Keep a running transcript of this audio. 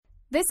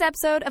This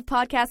episode of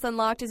Podcast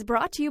Unlocked is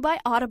brought to you by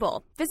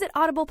Audible. Visit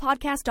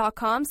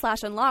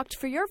audiblepodcast.com/unlocked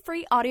for your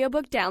free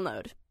audiobook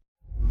download.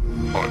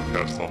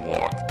 Podcast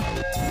Unlocked.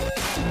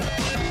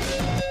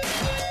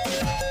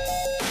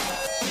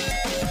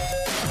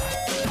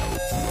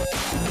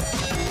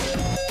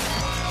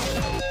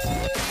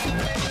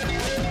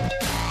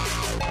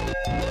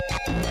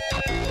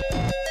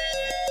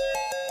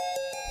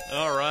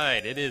 All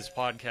right, it is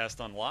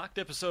Podcast Unlocked,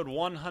 episode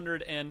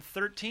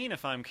 113,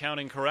 if I'm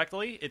counting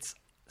correctly. It's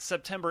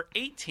September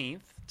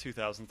 18th,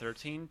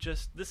 2013.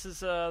 This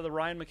is the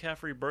Ryan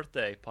McCaffrey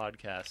birthday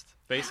podcast,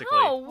 basically.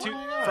 Oh,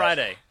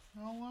 Friday.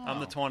 Oh, wow. I'm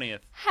the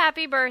 20th.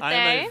 Happy birthday. I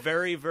am a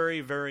very,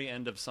 very, very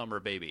end of summer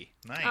baby.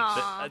 Nice.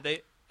 Aw.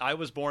 I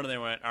was born and they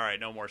went, all right,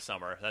 no more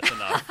summer. That's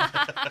enough.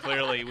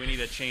 Clearly, we need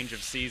a change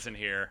of season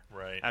here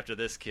Right. after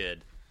this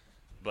kid.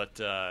 But,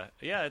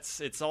 yeah,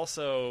 it's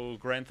also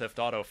Grand Theft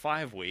Auto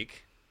 5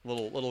 week.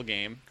 Little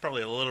game.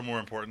 Probably a little more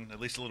important, at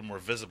least a little more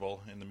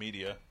visible in the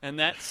media. And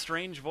that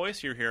strange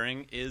voice you're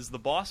hearing is the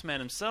boss man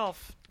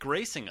himself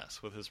gracing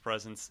us with his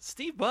presence.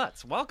 Steve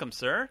Butts, welcome,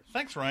 sir.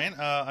 Thanks, Ryan.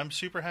 I'm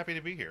super happy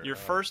to be here. Your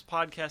first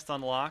Podcast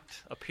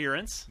Unlocked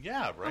appearance.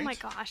 Yeah, right? Oh my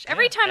gosh.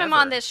 Every time I'm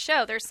ever. on this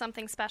show, there's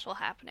something special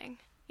happening.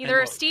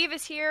 Either Steve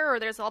is here or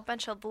there's a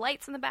bunch of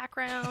lights in the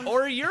background.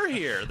 Or you're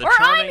here. Or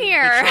I'm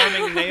here. The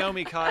charming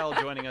Naomi Kyle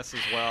joining us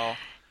as well.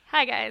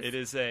 Hi, guys. It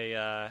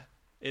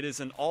is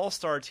an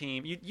all-star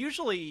team.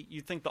 Usually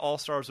you'd think the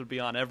all-stars would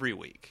be on every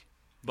week.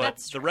 But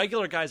That's the true.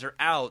 regular guys are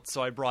out,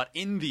 so I brought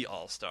in the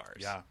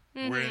all-stars. Yeah,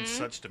 Mm-hmm. we're in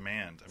such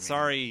demand. I mean,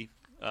 Sorry,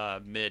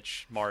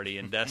 Mitch, Marty,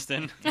 and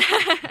Destin,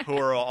 who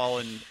are all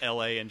in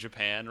L.A. and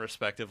Japan,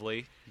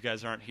 respectively. You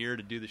guys aren't here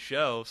to do the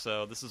show,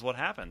 so this is what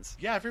happens.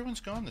 Yeah,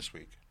 everyone's gone this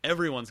week.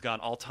 Everyone's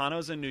gone.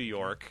 Altano's in New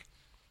York.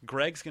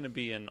 Greg's going to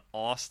be in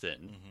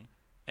Austin.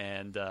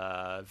 And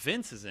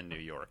Vince is in New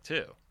York,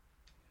 too.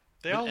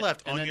 They all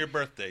left and on then- your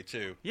birthday,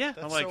 too. Yeah,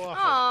 That's I'm like, so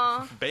awful.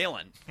 Aw.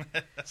 Bailing.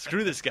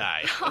 Screw this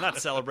guy. I'm not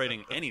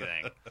celebrating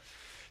anything.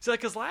 So,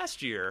 because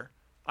last year,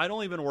 I'd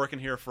only been working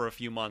here for a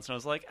few months, and I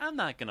was like, I'm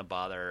not going to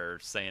bother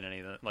saying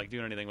anything, like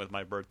doing anything with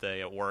my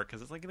birthday at work,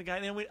 because it's like the guy,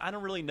 I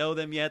don't really know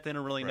them yet. They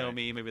don't really know Right.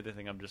 me. Maybe they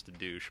think I'm just a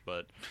douche,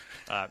 but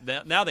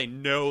now they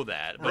know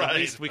that. But at Right,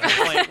 least we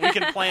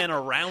can plan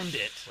around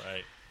it.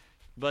 Right.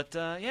 But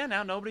yeah,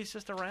 now nobody's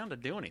just around to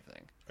do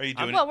anything. Are you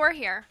doing Well, we're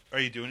here. Are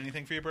you doing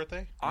anything for your birthday?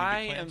 Any big I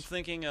am plans?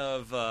 thinking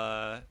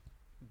of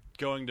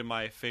going to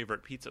my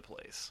favorite pizza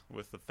place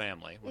with the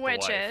family, with the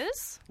Which wife.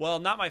 is? Well,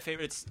 not my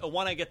favorite. It's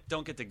one I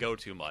don't get to go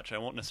too much. I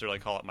won't necessarily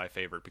call it my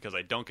favorite because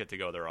I don't get to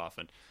go there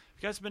often.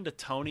 Have you guys been to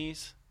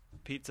Tony's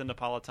Pizza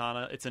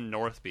Napolitana? It's in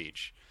North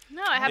Beach.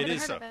 No, I haven't It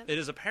is. heard of it. It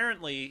is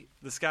apparently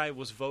this guy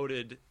was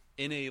voted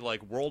in a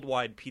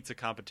worldwide pizza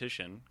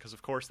competition because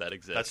of course that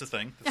exists. That's a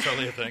thing. That's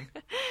totally a thing.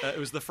 It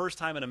was the first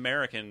time an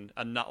American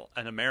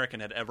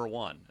had ever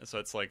won. So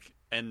it's like,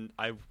 and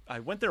I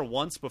went there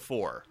once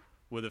before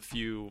with a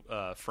few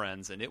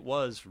friends, and it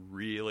was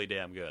really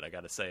damn good. I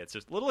got to say, it's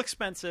just a little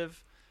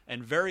expensive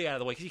and very out of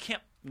the way because you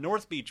can't.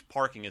 North Beach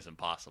parking is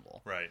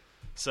impossible. Right.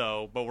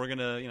 So, but we're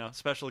gonna,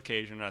 special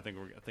occasion. I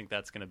think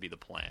that's gonna be the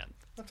plan.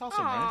 That's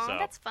awesome, Aw, right? So-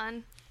 that's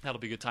fun. That'll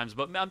be good times.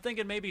 But I'm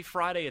thinking maybe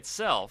Friday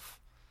itself.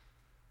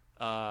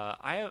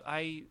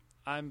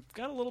 I'm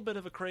got a little bit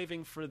of a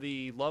craving for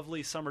the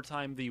lovely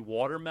summertime, the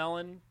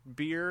watermelon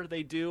beer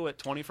they do at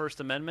 21st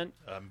Amendment.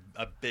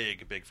 A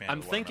big fan I'm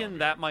of the thinking watermelon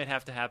that might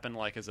have to happen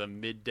as a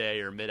midday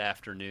or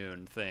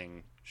mid-afternoon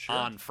thing Sure.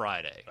 on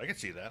Friday. beer. I can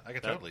see that. I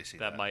can totally see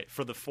that might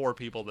for the 4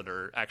 people that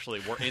are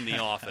actually in the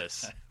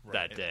office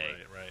Right, that day.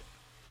 Right.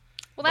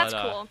 Well, that's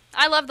But, cool.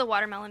 I love the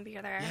watermelon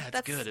beer there. Yeah, it's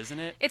that's good, isn't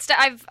it?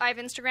 I've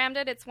Instagrammed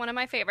it. It's one of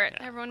my favorite.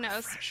 Yeah, Everyone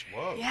knows.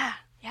 Whoa. Yeah.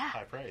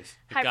 High praise.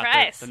 You've High got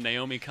price. the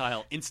Naomi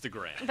Kyle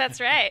Instagram. That's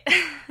right.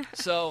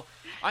 So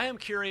I am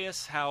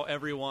curious how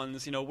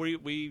everyone's,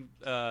 we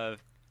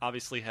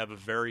obviously have a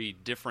very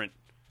different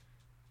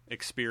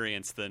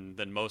experience than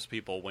most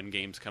people when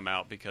games come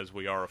out because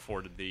we are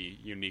afforded the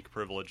unique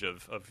privilege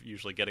of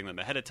usually getting them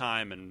ahead of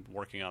time and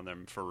working on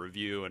them for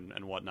review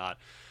and whatnot.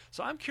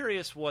 So I'm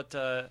curious what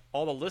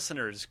all the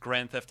listeners'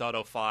 Grand Theft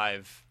Auto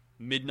 5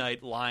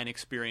 midnight line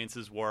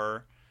experiences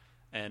were.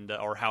 And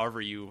or however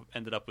you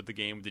ended up with the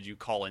game. Did you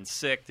call in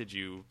sick? Did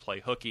you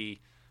play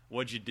hooky?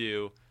 What'd you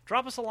do?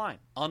 Drop us a line.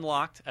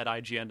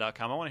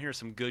 Unlocked@IGN.com. I want to hear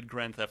some good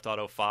Grand Theft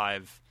Auto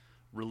 5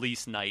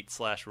 release night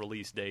 /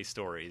 release day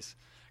stories.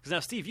 Because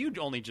now, Steve, you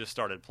only just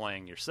started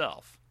playing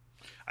yourself.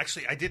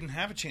 Actually, I didn't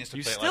have a chance to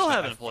You play it still last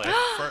haven't night.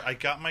 played. I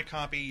got my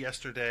copy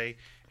yesterday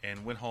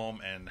and went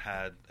home and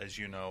had, as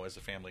you know, as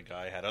a family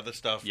guy, had other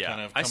stuff Yeah. kind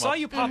of I come saw up.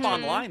 you pop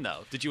online,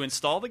 though. Did you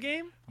install the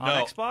game on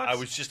No, Xbox? I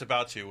was just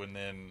about to, and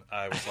then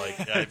I was like,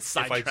 if I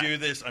Sidetracked. do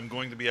this, I'm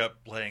going to be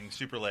up playing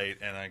super late,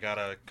 and I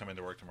gotta come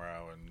into work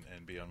tomorrow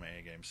and be on my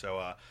A game. So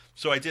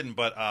I didn't,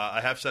 but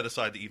I have set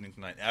aside the evening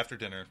tonight after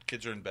dinner.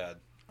 Kids are in bed.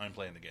 I'm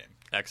playing the game.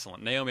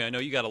 Excellent. Naomi, I know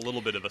you got a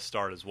little bit of a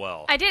start as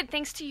well. I did,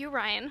 thanks to you,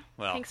 Ryan.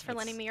 Well, Thanks for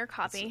lending me your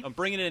copy. I'm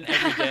bringing it in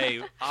every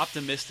day,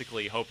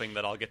 optimistically hoping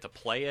that I'll get to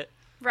play it.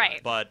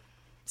 Right. But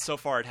so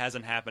far it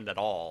hasn't happened at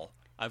all.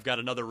 I've got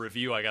another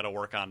review I got to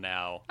work on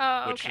now,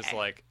 which is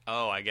like,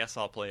 I guess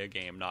I'll play a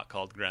game not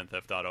called Grand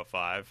Theft Auto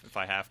 5 if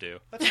I have to.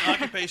 That's an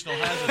occupational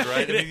hazard,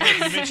 right? I mean,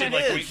 you mentioned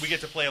like we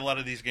get to play a lot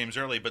of these games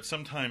early, but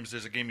sometimes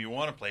there's a game you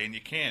want to play and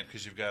you can't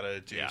because you've got to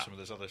do some of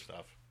this other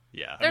stuff.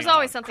 Yeah, There's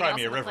always something Cry else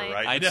Me a to River, play.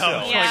 right? I But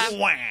know. still.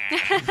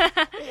 Like,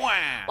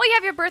 wah. Well, you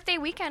have your birthday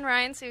weekend,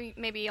 Ryan, so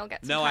maybe you'll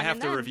get some No, time I have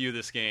in to then. review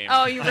this game.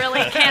 Oh, you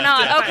really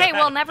cannot. Okay,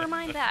 well, never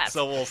mind that.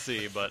 So we'll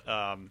see, but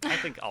I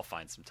think I'll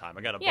find some time.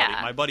 I got a buddy. Yeah.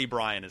 My buddy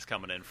Brian is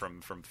coming in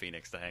from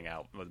Phoenix to hang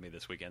out with me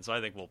this weekend, so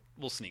I think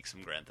we'll sneak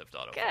some Grand Theft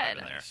Auto 5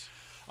 in there.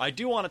 I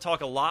do want to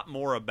talk a lot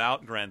more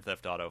about Grand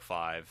Theft Auto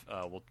 5.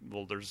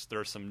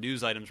 There's some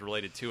news items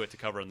related to it to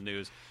cover in the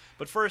news,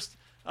 but first,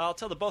 I'll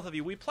tell the both of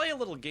you, we play a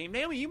little game.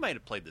 Naomi, you might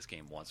have played this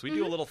game once. We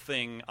do a little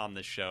thing on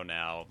this show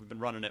now. We've been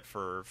running it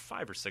for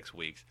 5 or 6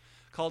 weeks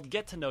called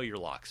Get to Know Your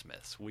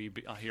Locksmiths. We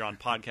here on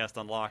Podcast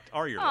Unlocked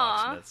are your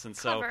locksmiths. And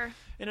clever. So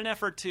in an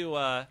effort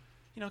to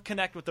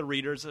connect with the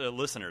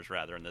listeners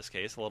rather in this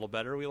case, a little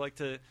better, we like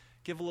to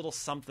give a little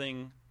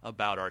something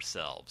about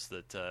ourselves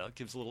that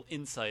gives a little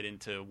insight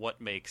into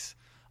what makes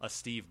a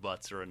Steve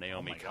Butts or a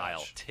Naomi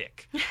Kyle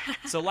tick.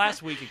 So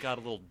last week it got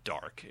a little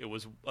dark. It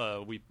was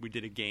we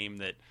did a game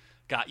that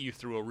got you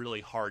through a really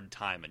hard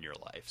time in your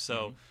life.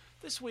 So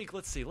this week,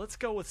 let's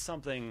go with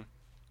something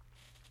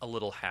a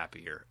little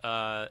happier.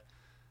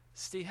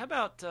 Steve, how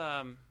about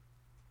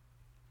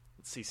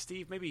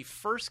Steve, maybe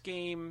first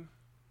game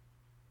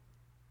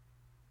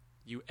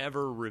you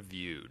ever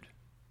reviewed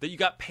that you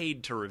got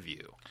paid to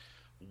review.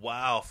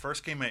 Wow,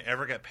 first game I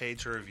ever got paid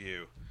to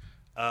review.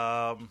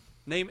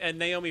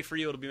 Naomi, for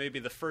you, it'll be maybe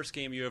the first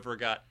game you ever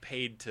got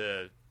paid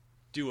to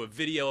do a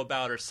video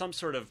about or some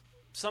sort of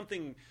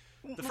something.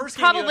 The first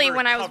game Probably you ever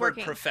when I was covered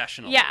working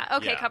professionally. Yeah,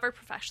 okay, covered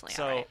professionally.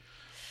 So, all right.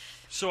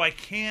 So I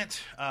can't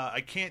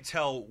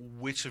tell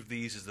which of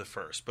these is the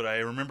first, but I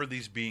remember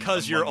these being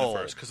because you're old.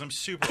 Because I'm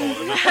super old.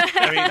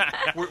 I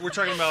mean, we're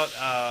talking about.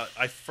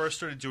 I first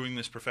started doing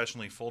this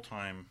professionally full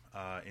time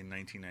in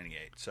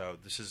 1998. So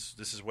this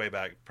is way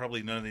back.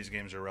 Probably none of these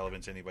games are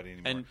relevant to anybody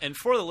anymore. And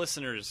for the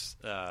listeners,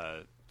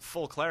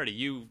 full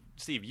clarity,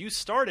 Steve, you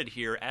started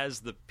here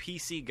as the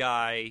PC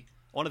guy,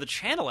 one of the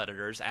channel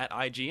editors at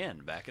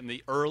IGN back in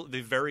the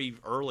very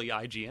early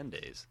IGN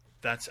days.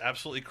 That's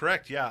absolutely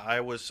correct. Yeah,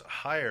 I was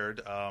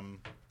hired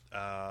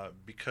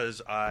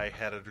because I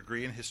had a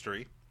degree in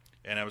history,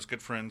 and I was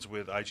good friends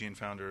with IGN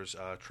founders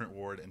Trent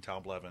Ward and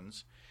Tal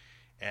Blevins,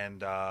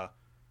 and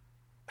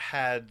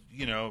had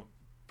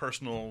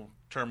personal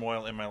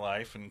turmoil in my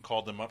life, and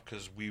called them up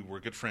because we were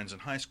good friends in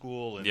high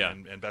school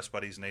and best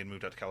buddies, and they'd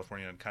moved out to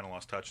California and kind of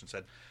lost touch, and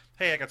said,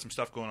 "Hey, I got some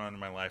stuff going on in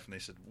my life," and they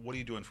said, "What are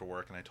you doing for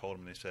work?" And I told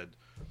them, and they said,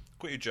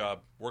 "Quit your job,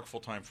 work full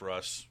time for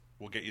us.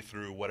 We'll get you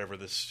through whatever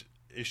this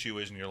issue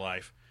is in your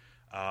life."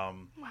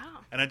 Wow.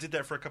 And I did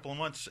that for a couple of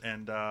months,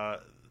 and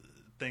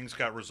things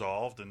got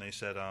resolved, and they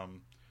said,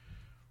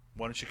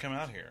 "Why don't you come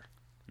out here?"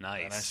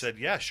 Nice. And I said,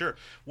 "Yeah, sure."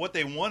 What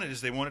they wanted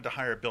is they wanted to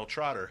hire Bill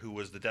Trotter, who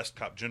was the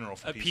desktop general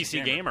for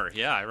PC Gamer.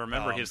 Yeah, I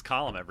remember his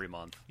column every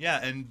month. Yeah,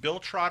 and Bill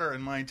Trotter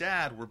and my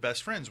dad were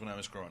best friends when I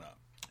was growing up.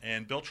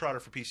 And Bill Trotter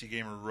for PC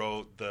Gamer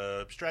wrote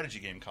the strategy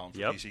game column for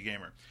PC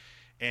Gamer.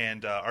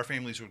 And our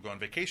families would go on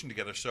vacation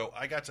together, so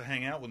I got to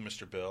hang out with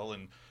Mr. Bill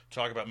and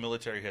talk about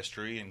military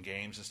history and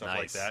games and stuff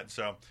like that.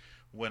 So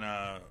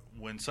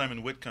when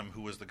Simon Whitcomb,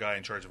 who was the guy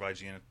in charge of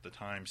IGN at the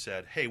time,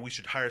 said, "Hey, we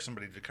should hire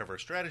somebody to cover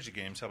strategy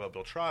games. How about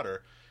Bill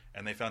Trotter?"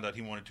 and they found out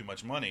he wanted too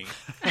much money,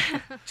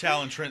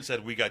 Tal and Trent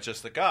said, "We got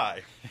just the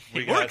guy.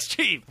 Works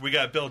cheap. We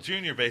got Bill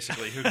Jr.,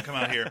 basically, who can come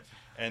out here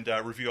and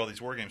review all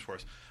these war games for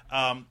us."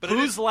 But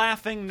who's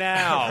laughing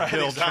now, right,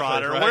 Bill exactly,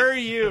 Trotter? right? Where are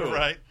you?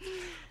 Right.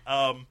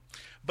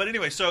 But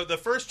anyway, so the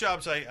first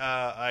jobs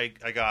I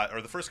got,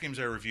 or the first games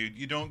I reviewed,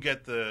 you don't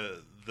get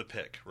the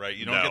pick, right?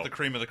 You don't get the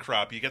cream of the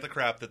crop. You get the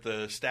crap that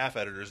the staff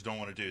editors don't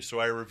want to do. So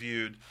I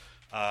reviewed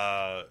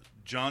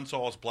John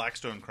Saul's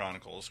Blackstone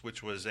Chronicles,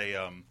 which was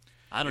a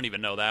I don't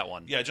even know that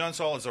one. Yeah, John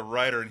Saul is a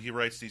writer, and he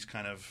writes these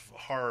kind of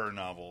horror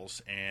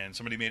novels, and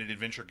somebody made an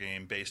adventure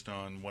game based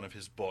on one of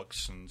his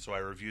books, and so I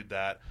reviewed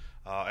that.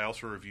 I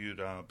also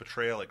reviewed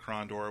Betrayal at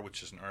Krondor,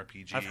 which is an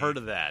RPG. I've heard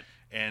of that.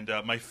 And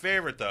my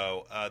favorite,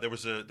 though, there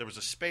was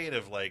a spate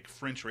of like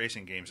French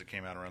racing games that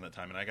came out around that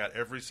time, and I got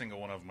every single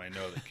one of them I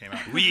know that came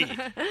out. Oui.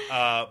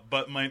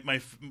 But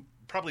my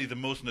probably the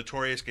most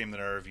notorious game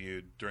that I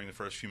reviewed during the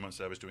first few months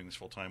that I was doing this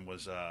full time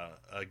was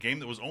a game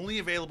that was only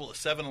available at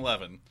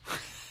 7-Eleven.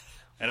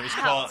 And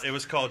it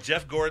was called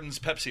Jeff Gordon's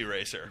Pepsi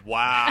Racer.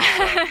 Wow.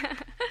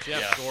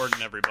 Jeff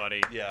Gordon,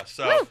 everybody. Yeah,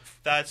 so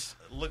that's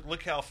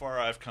look how far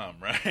I've come,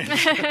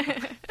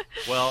 right?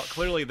 Well,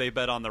 clearly they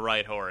bet on the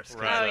right horse.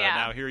 Right.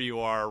 Now here you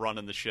are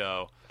running the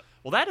show.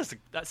 Well,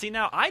 see,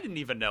 now I didn't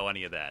even know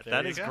any of that.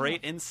 That is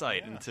great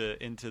insight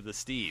into the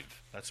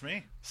Steve. That's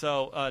me.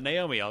 So,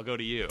 Naomi, I'll go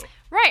to you.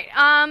 Right.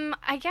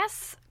 I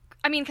guess,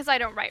 because I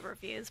don't write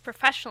reviews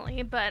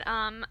professionally, but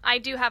I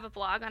do have a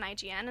blog on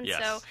IGN, and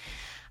so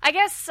I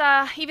guess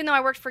even though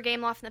I worked for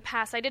Gameloft in the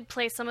past, I did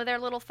play some of their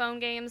little phone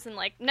games and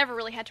like never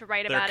really had to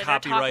write They're about it or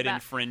talk copyright about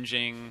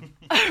infringing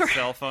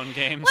cell phone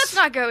games. Let's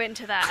not go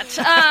into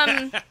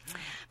that.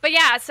 But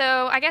yeah,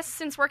 so I guess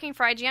since working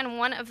for IGN,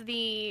 one of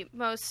the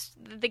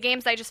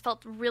games I just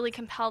felt really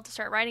compelled to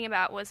start writing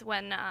about was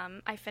when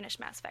I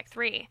finished Mass Effect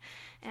 3.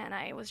 And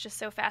I was just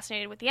so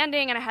fascinated with the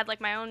ending, and I had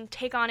like my own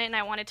take on it, and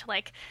I wanted to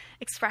like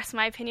express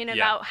my opinion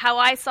about how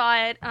I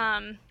saw it.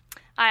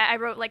 I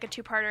wrote like a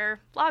 2-parter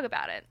blog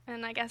about it,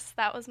 and I guess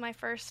that was my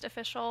first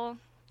official.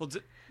 Well,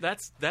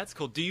 that's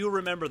cool. Do you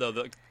remember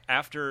though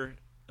after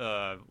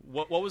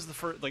what was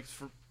the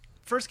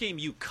first game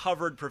you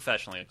covered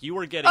professionally? Like, you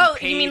were getting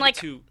paid you mean like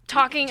to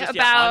talking just,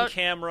 about on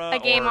camera a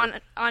game or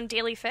on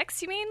Daily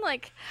Fix? You mean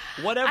like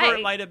whatever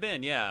it might have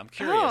been? Yeah, I'm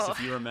curious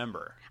if you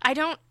remember. I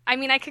don't. I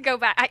mean, I could go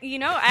back. I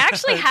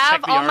actually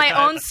have all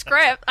my own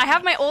script. I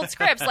have my old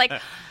scripts, like.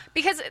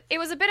 Because it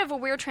was a bit of a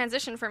weird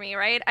transition for me,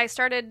 right? I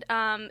started,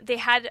 they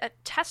had a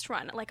test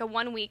run, like a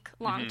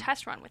 1-week-long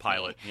test run with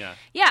Pilot, me. yeah.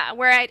 Yeah,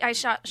 where I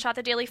shot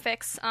the Daily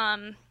Fix,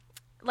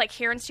 like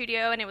here in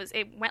studio, and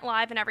it went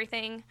live and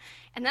everything.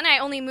 And then I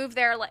only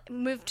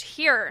moved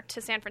here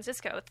to San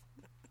Francisco,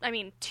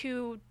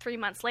 2-3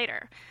 months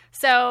later.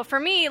 So for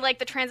me, like,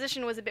 the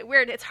transition was a bit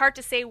weird. It's hard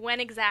to say when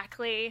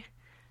exactly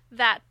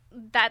that's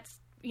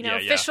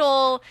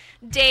official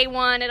day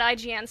one at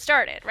IGN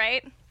started,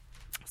 right?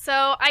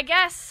 So I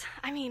guess,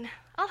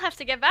 I'll have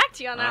to get back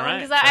to you on that one,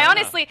 because I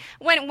honestly,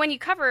 when you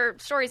cover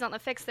stories on the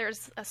Fix,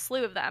 there's a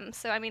slew of them.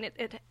 So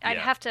I'd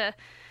have to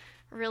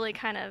really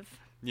kind of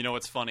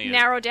what's funny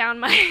narrow down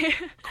my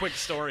quick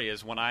story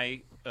is when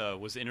I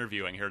was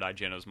interviewing here at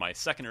IGN. It was my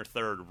second or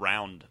third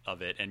round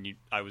of it, and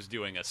I was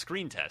doing a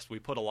screen test. We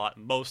put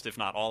most, if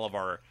not all, of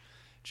our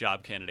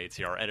job candidates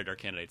here, our editor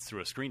candidates, through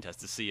a screen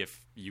test to see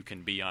if you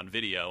can be on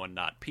video and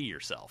not pee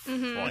yourself while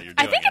you're doing it.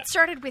 I think it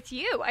started with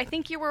you. I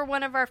think you were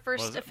one of our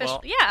first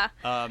official. Yeah.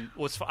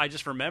 I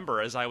just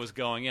remember as I was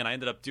going in, I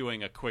ended up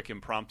doing a quick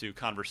impromptu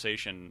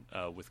conversation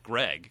with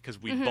Greg,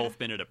 because we'd both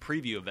been at a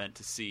preview event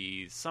to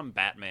see some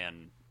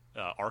Batman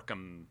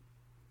Arkham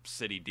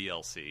City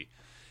DLC.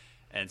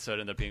 And so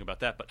it ended up being about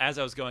that. But as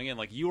I was going in,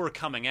 like, you were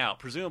coming out,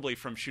 presumably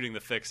from shooting the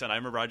Fix, and I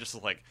remember I just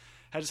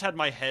had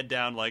my head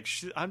down, like,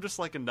 I'm just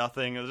like a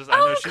nothing. I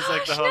know she's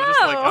like the host.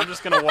 No. I'm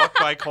just going to walk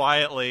by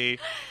quietly.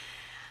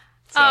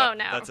 So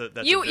no! That's a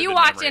you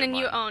walked in and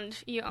you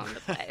owned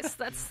the place.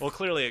 That's well,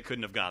 clearly it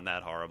couldn't have gone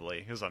that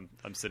horribly, because I'm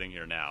sitting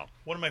here now.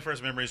 One of my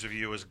first memories of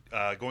you was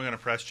going on a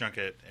press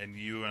junket, and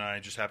you and I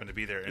just happened to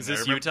be there. And Is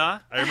this Utah?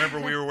 I remember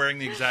we were wearing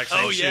the exact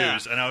same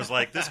shoes, and I was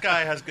like, "This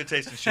guy has good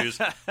taste in shoes.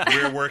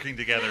 We're working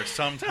together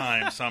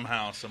sometime,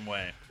 somehow, some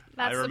way."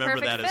 That's I remember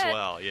the that perfect fit. as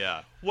well.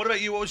 Yeah. What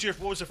about you? What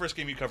was the first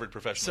game you covered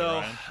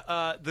professionally,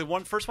 Ryan?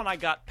 The first one I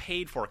got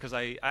paid for, because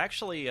I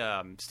actually,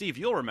 Steve,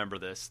 you'll remember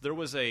this. There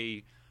was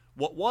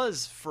what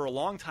was for a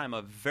long time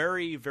a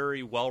very,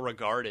 very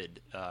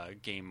well-regarded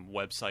game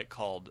website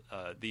called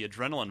the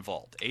Adrenaline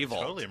Vault, AVault.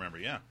 I totally remember,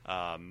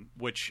 yeah.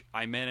 Which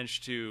I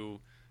managed to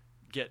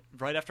get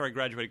right after I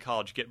graduated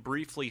college, get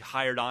briefly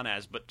hired on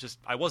as, but just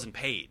I wasn't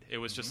paid. It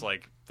was just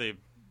like I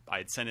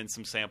had sent in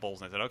some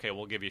samples, and I said, okay,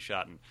 we'll give you a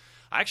shot. And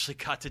I actually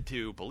got to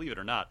do, believe it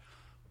or not,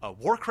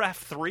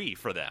 Warcraft 3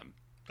 for them.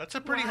 That's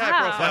a pretty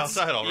high-profile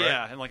title, right?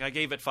 Yeah, and like I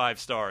gave it 5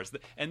 stars.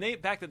 And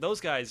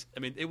those guys,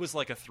 it was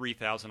like a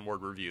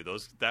 3,000-word review.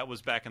 That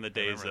was back in the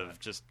days of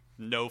just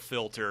no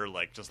filter,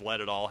 like just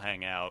let it all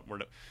hang out.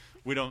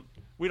 We don't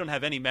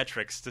have any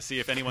metrics to see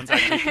if anyone's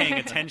actually paying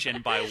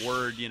attention by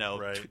word,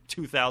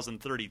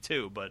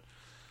 2032. But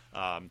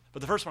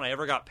the first one I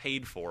ever got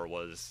paid for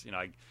was,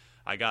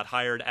 I got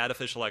hired at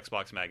Official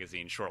Xbox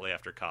Magazine shortly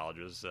after college.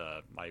 It was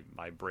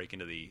my break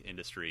into the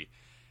industry,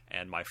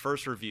 and my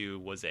first review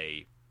was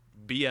a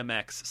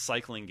BMX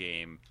cycling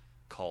game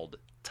called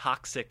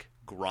Toxic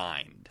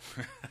Grind,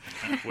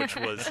 which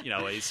was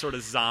a sort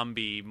of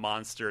zombie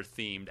monster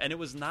themed, and it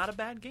was not a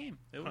bad game.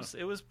 It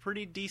was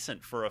pretty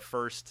decent for a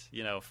first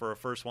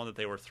one that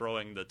they were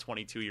throwing the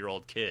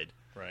 22-year-old kid.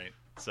 Right.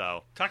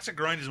 So Toxic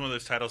Grind is one of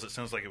those titles that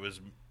sounds like it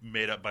was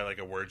made up by like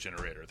a word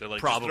generator. They're like,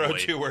 probably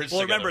just throw 2 words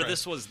well, together. remember, right?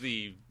 this was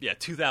the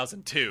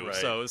 2002, right.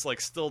 So it's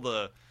like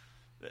still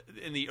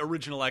in the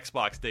original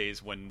Xbox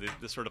days when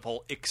the sort of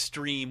whole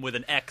extreme with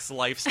an X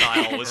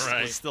lifestyle was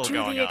still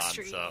going on.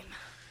 So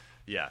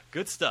yeah,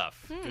 good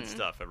stuff. Good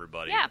stuff,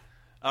 everybody. Yeah.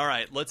 All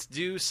right, let's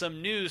do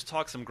some news,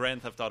 talk some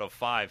Grand Theft Auto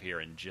 5 here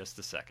in just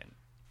a second.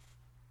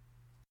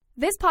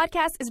 This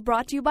podcast is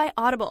brought to you by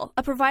Audible,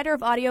 a provider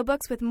of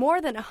audiobooks with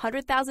more than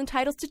 100,000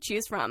 titles to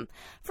choose from.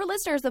 For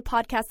listeners of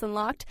Podcasts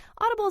Unlocked,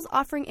 Audible is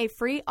offering a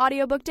free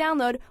audiobook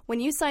download when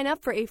you sign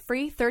up for a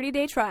free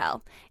 30-day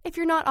trial. If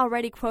you're not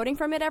already quoting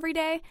from it every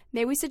day,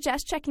 may we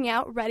suggest checking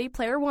out Ready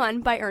Player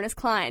One by Ernest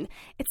Cline.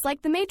 It's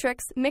like The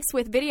Matrix mixed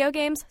with video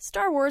games,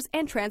 Star Wars,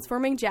 and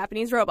transforming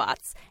Japanese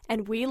robots.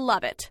 And we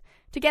love it.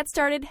 To get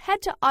started,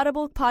 head to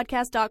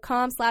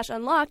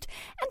audiblepodcast.com/unlocked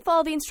and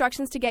follow the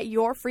instructions to get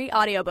your free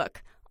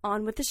audiobook.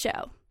 On with the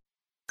show.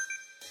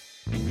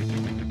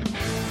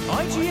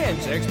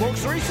 IGN's Xbox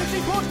 360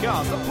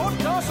 podcast, the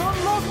Podcast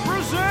Unlocked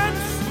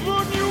presents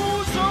the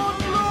News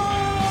Unlocked!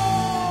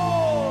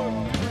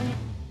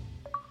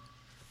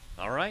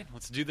 All right,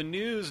 let's do the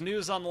news.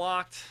 News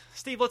Unlocked.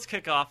 Steve, let's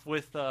kick off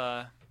with,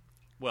 the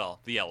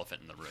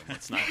elephant in the room.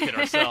 Let's not kid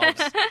ourselves.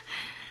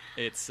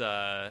 It's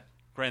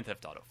Grand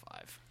Theft Auto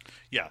 5.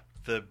 Yeah,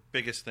 the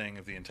biggest thing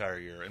of the entire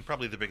year, and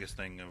probably the biggest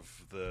thing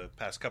of the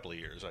past couple of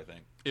years, I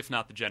think. If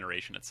not the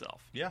generation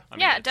itself. Yeah. I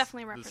mean, it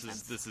definitely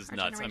represents This is our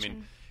nuts. generation. I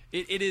mean,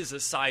 it is a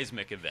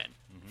seismic event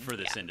for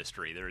this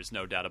industry. There is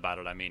no doubt about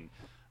it. I mean,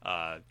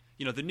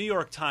 the New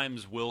York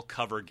Times will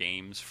cover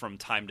games from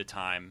time to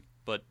time,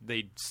 but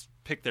they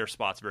pick their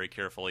spots very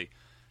carefully.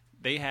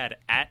 They had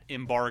at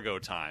embargo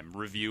time,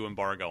 review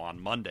embargo on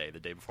Monday,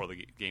 the day before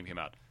the game came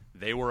out.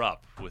 They were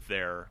up with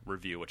their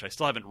review, which I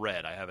still haven't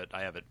read. I have it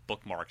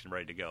bookmarked and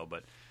ready to go.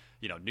 But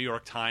New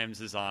York Times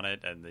is on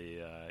it, and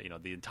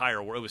the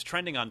entire world. It was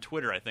trending on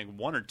Twitter, I think,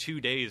 1 or 2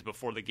 days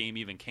before the game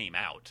even came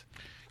out.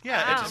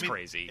 Yeah, it's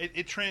crazy.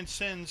 It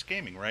transcends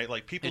gaming, right?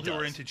 Like people who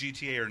are into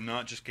GTA are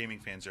not just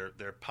gaming fans;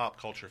 they're pop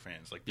culture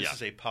fans. Like this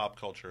is a pop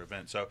culture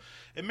event, so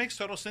it makes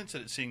total sense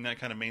that it's seeing that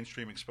kind of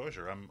mainstream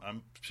exposure.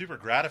 I'm super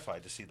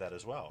gratified to see that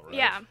as well. Right?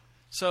 Yeah.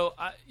 So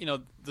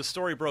the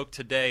story broke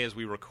today as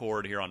we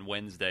record here on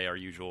Wednesday, our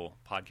usual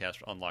podcast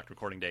Unlocked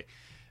recording day.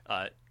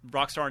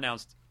 Rockstar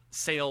announced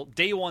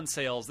day one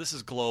sales. This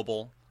is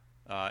global,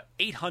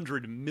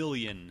 $800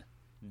 million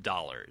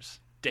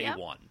day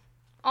one.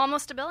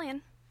 Almost $1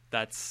 billion.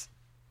 That's,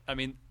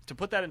 to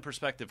put that in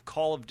perspective,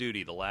 Call of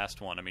Duty, the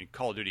last one.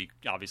 Call of Duty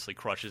obviously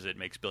crushes it,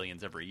 makes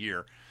billions every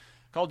year.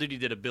 Call of Duty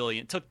did $1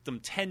 billion. It took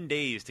them 10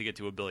 days to get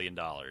to $1 billion.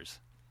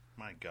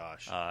 My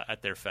gosh.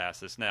 At their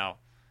fastest. Now,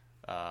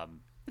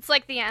 it's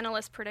like the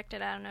analyst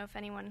predicted. I don't know if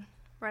anyone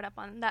read up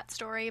on that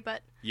story,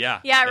 but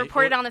I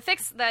reported on the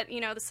Fix that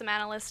some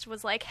analyst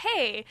was like,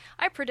 "Hey,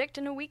 I predict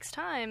in a week's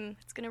time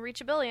it's going to reach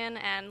 $1 billion,"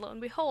 and lo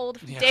and behold,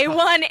 day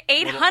one,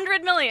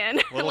 $800 million.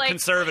 A little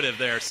conservative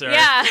there, sir.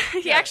 Yeah,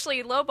 he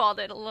actually lowballed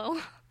it a little.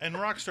 And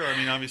Rockstar,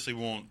 obviously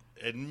won't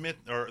admit,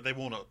 or they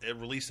won't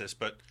release this,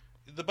 but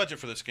the budget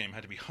for this game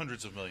had to be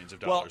hundreds of millions of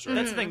dollars. Well,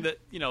 that's the thing that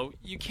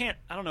you can't.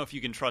 I don't know if you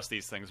can trust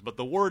these things, but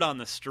the word on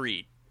the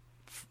street,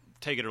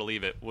 take it or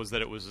leave it, was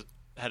that it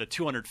had a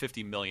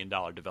 $250 million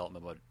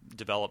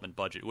development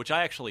budget, which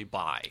I actually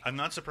buy. I'm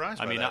not surprised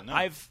by that. No.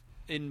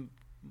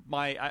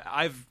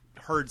 I've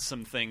heard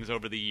some things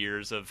over the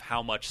years of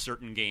how much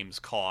certain games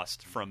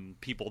cost from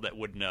people that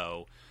would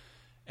know,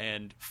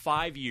 and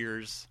 5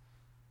 years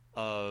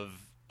of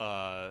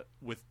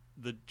with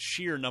the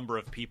sheer number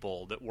of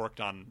people that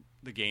worked on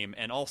the game,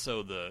 and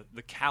also the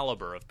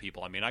caliber of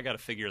people. I got to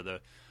figure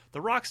the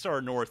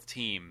Rockstar North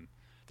team.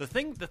 The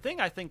thing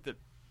I think that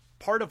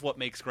part of what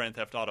makes Grand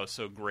Theft Auto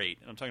so great,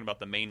 and I'm talking about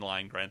the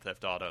mainline Grand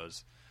Theft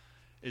Autos,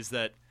 is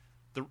that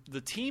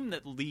the team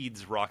that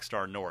leads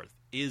Rockstar North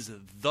is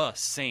the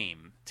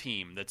same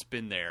team that's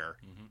been there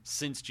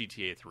since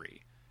GTA 3.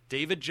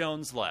 David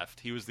Jones left.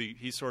 He was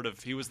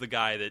the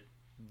guy that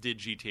did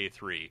GTA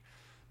 3.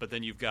 But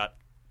then you've got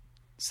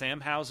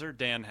Sam Houser,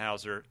 Dan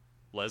Houser,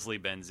 Leslie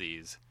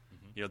Benzies.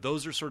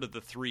 Those are sort of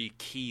the three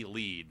key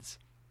leads,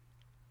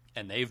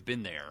 and they've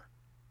been there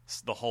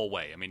the whole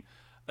way.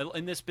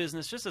 In this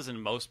business, just as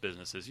in most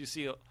businesses, you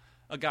see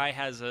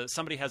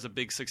somebody has a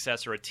big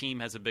success, or a team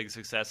has a big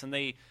success, and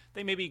they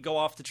maybe go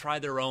off to try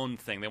their own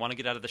thing. They want to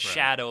get out of the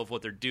shadow of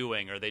what they're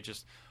doing, or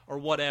or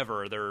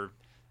whatever.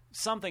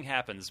 Something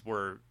happens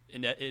where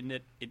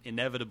it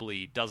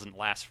inevitably doesn't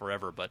last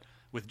forever. But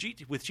with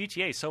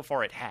GTA, so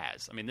far it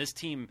has. This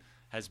team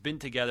has been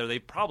together. They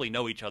probably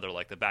know each other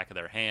like the back of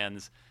their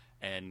hands,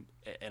 and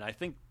I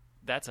think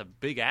that's a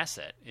big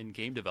asset in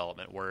game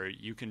development, where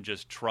you can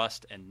just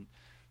trust and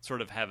sort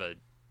of have a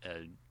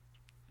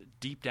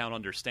deep down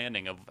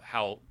understanding of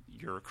how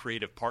your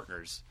creative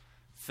partners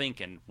think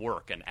and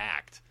work and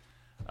act.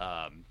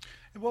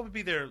 And what would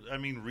be their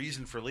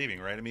reason for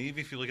leaving, right? Even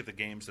if you look at the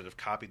games that have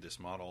copied this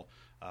model,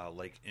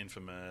 like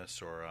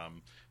Infamous or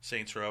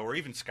Saints Row, or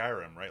even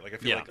Skyrim, right? Like I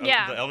feel like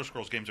the Elder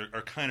Scrolls games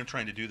are kind of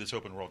trying to do this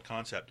open world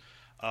concept.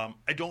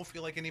 I don't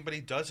feel like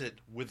anybody does it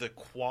with the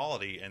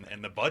quality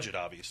and the budget,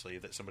 obviously,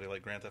 that somebody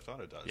like Grand Theft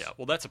Auto does. Yeah,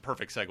 well, that's a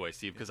perfect segue,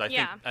 Steve, because I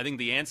think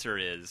the answer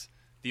is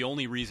the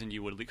only reason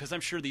you would leave, because I'm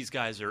sure these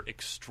guys are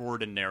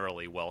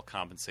extraordinarily well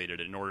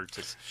compensated in order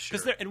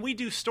to. And we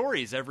do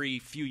stories every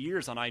few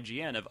years on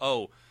IGN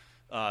of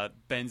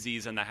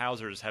Benzies and the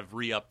Housers have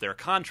re-upped their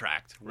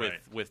contract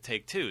with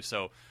Take-Two,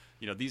 so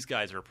these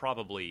guys are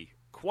probably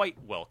quite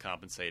well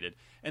compensated.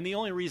 And the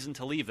only reason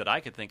to leave that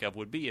I could think of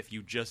would be if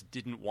you just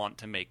didn't want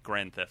to make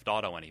Grand Theft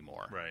Auto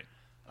anymore. Right.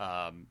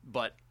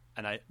 But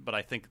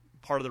I think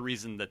part of the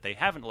reason that they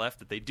haven't left,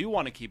 that they do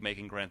want to keep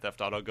making Grand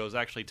Theft Auto, goes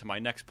actually to my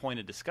next point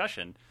of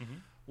discussion,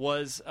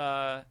 was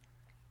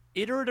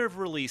iterative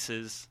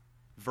releases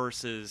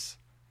versus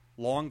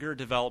longer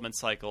development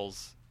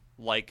cycles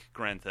like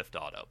Grand Theft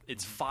Auto.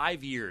 It's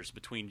 5 years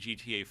between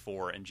GTA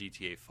 4 and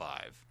GTA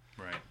 5.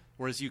 Right.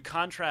 Whereas you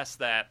contrast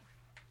that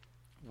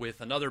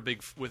with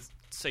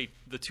say,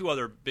 the two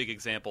other big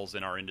examples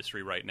in our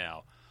industry right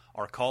now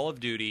are Call of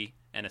Duty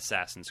and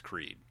Assassin's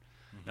Creed.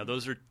 Now,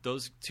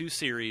 those two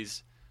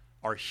series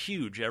are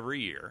huge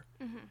every year,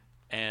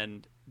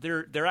 and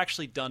they're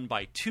actually done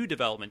by two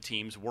development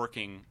teams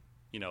working.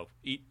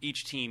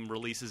 Each team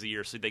releases a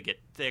year, so they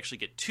actually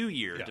get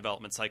 2-year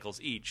development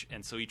cycles each,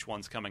 and so each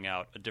one's coming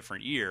out a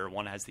different year.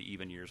 One has the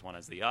even years, one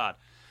has the odd.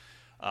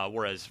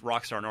 Whereas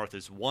Rockstar North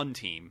is one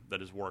team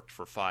that has worked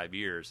for 5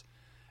 years,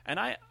 and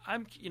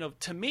I'm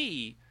to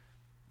me,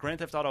 Grand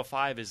Theft Auto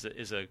 5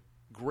 is a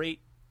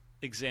great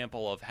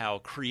example of how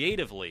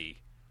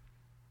creatively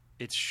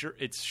it's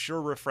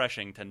sure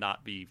refreshing to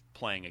not be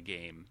playing a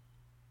game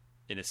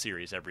in a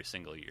series every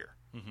single year.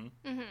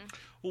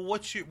 Well,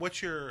 what's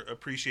your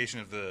appreciation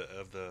of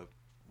the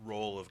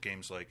role of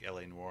games like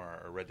L.A.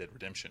 Noire or Red Dead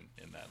Redemption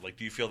in that? Like,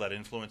 do you feel that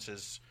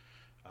influences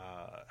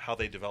how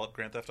they develop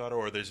Grand Theft Auto,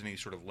 or there's any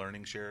sort of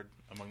learning shared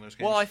among those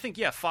games? Well, I think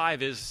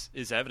 5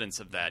 is evidence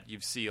of that. You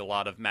see a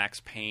lot of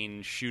Max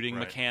Payne shooting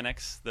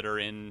mechanics that are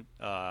in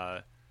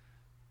Grand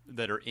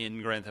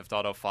Theft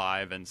Auto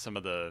 5, and some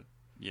of the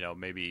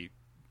maybe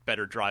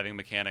better driving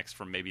mechanics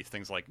from maybe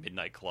things like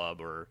Midnight Club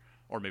or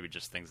maybe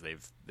just things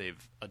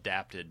they've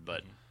adapted.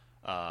 But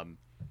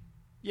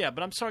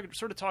but I'm sort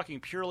of talking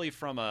purely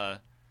from a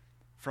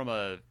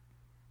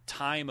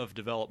time of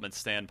development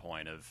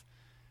standpoint of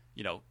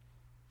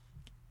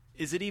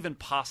is it even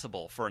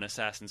possible for an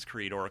Assassin's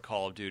Creed or a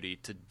Call of Duty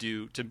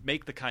to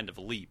make the kind of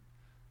leap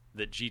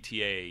that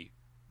GTA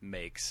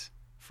makes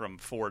from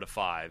 4 to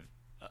 5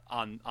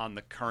 on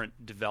the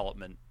current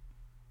development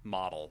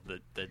model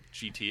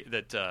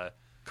that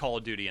Call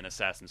of Duty and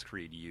Assassin's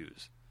Creed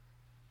use?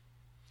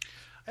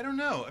 I don't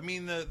know. I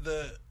mean,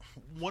 the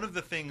one of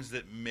the things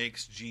that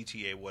makes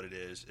GTA what it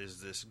is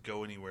this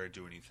go anywhere,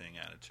 do anything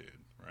attitude,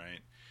 right?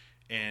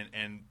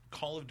 And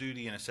Call of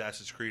Duty and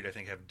Assassin's Creed, I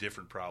think, have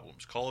different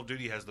problems. Call of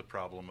Duty has the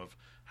problem of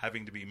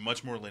having to be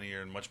much more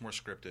linear and much more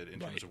scripted in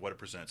terms of what it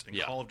presents. And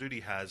Call of Duty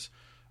has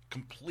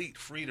complete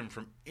freedom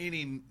from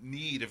any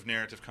need of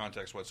narrative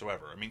context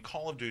whatsoever. I mean,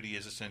 Call of Duty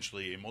is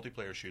essentially a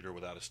multiplayer shooter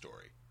without a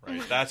story,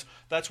 right?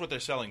 That's what they're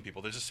selling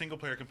people. There's a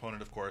single-player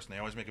component, of course, and they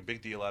always make a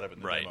big deal out of it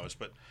in the demos,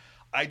 but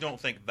I don't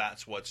think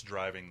that's what's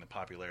driving the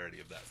popularity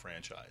of that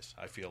franchise.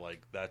 I feel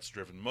like that's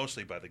driven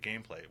mostly by the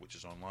gameplay, which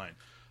is online.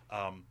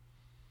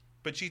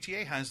 But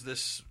GTA has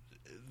this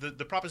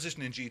the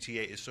proposition in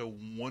GTA is so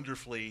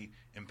wonderfully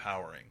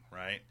empowering,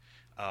 right?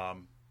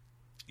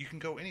 You can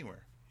go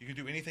anywhere. You can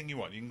do anything you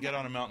want. You can get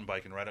on a mountain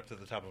bike and ride up to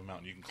the top of a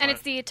mountain. You can climb. And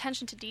it's the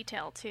attention to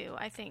detail, too,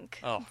 I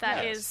think.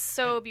 That is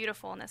so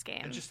beautiful in this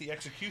game. And just the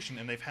execution.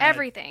 And they've had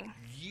everything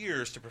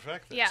years to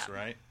perfect this,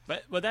 right?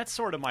 But that's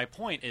sort of my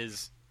point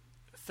is,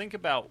 think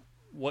about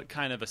what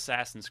kind of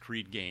Assassin's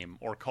Creed game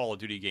or Call of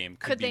Duty game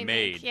could be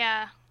made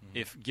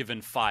if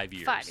given 5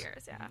 years. 5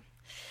 years, yeah.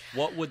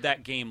 What would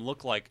that game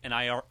look like? And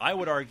I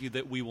would argue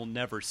that we will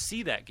never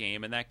see that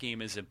game, and that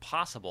game is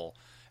impossible.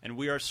 And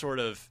we are sort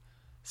of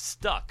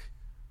stuck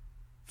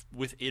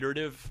with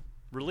iterative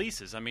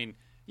releases. I mean,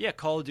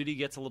 Call of Duty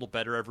gets a little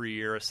better every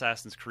year.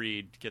 Assassin's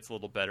Creed gets a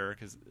little better,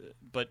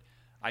 but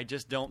I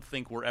just don't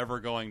think we're ever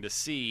going to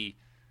see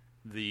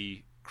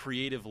the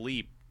creative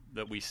leap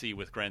that we see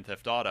with Grand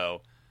Theft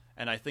Auto.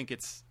 And I think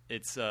it's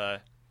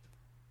a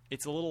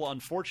little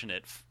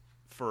unfortunate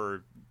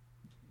for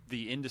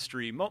the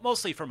industry,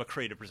 mostly from a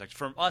creative perspective.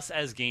 From us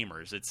as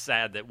gamers, it's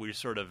sad that we're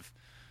sort of.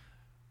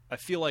 I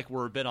feel like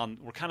we're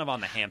kind of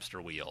on the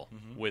hamster wheel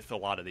with a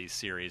lot of these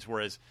series.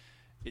 Whereas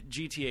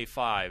GTA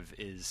 5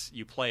 is,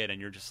 you play it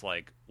and you're just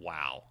like,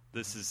 wow,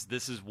 this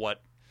is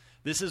what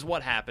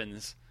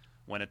happens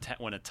when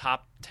a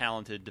top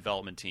talented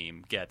development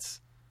team gets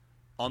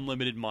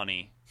unlimited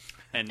money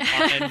and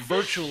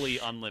virtually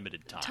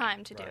unlimited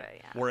time to do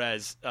it. Yeah.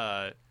 Whereas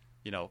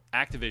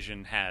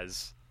Activision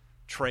has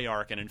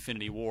Treyarch and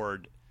Infinity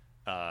Ward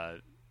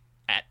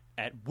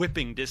at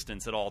whipping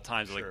distance at all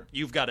times. Like,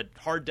 you've got a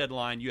hard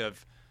deadline. You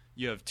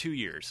have 2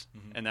 years,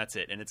 and that's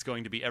it. And it's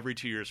going to be every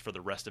 2 years for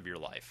the rest of your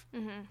life.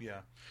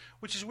 Yeah,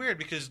 which is weird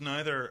because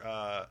neither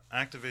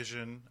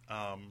Activision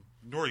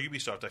nor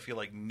Ubisoft, I feel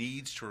like,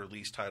 needs to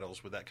release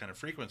titles with that kind of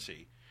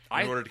frequency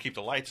in order to keep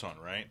the lights on,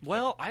 right?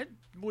 Well, I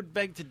would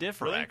beg to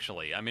differ,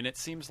 actually. I mean, it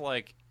seems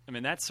like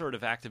that's sort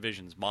of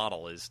Activision's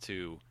model is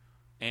to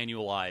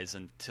annualize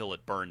until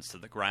it burns to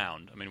the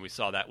ground. I mean, we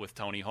saw that with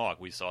Tony Hawk.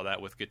 We saw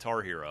that with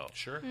Guitar Hero.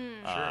 Sure.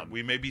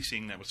 We may be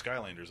seeing that with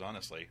Skylanders,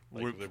 honestly.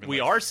 We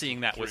are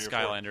seeing that with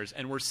Skylanders,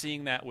 and we're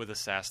seeing that with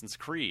Assassin's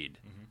Creed.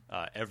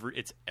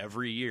 It's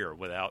every year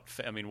without.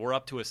 We're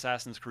up to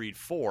Assassin's Creed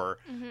 4,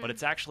 but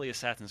it's actually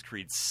Assassin's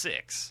Creed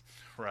 6.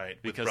 Right,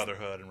 with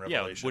Brotherhood and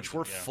Revelations. Which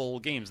were full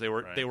games. They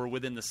were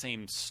within the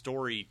same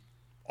story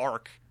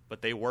arc,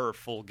 but they were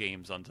full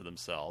games unto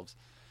themselves.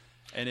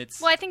 And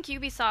I think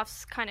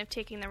Ubisoft's kind of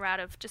taking the route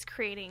of just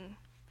creating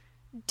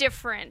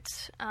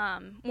different,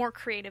 more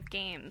creative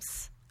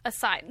games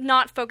aside,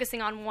 not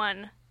focusing on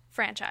one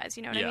franchise.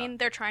 You know what Yeah. I mean?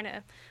 They're trying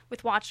to,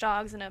 with Watch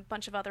Dogs and a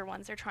bunch of other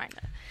ones, they're trying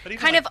to But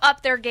even kind like- of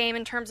up their game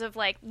in terms of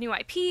like new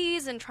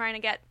IPs and trying to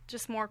get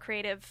just more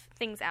creative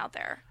things out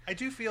there. I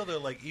do feel though,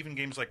 like even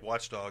games like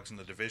Watch Dogs and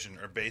The Division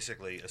are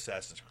basically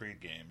Assassin's Creed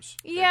games.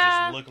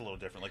 Yeah. They just look a little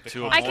different. Like the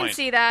To a I concept- can point.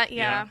 see that.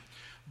 Yeah.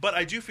 But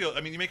I do feel,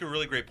 I mean, you make a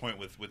really great point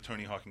with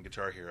Tony Hawk and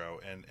Guitar Hero,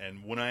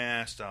 and when I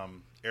asked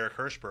Eric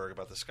Hirschberg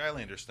about the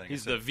Skylanders thing,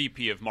 He's I the said,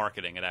 VP of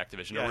marketing at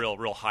Activision, Yeah. a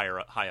real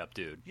high up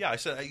dude. yeah, I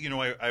said,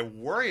 I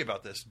worry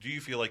about this. Do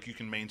you feel like you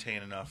can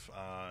maintain enough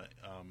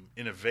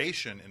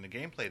innovation in the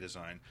gameplay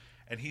design?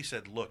 And he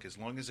said, look, as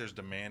long as there's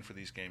demand for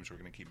these games, we're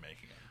going to keep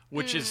making them.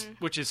 Which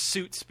is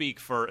suit speak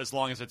for as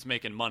long as it's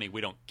making money,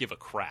 we don't give a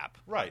crap.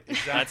 Right,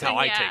 exactly. That's how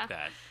I Yeah. take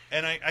that.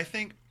 And I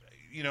think,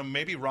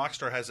 maybe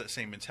Rockstar has that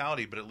same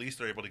mentality, but at least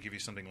they're able to give you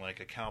something like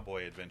a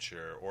cowboy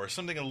adventure or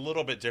something a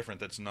little bit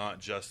different that's not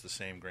just the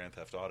same Grand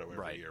Theft Auto every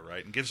Right. year,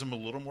 right? And gives them a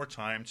little more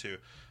time to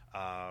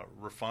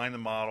refine the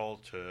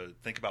model, to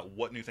think about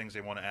what new things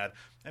they want to add,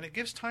 and it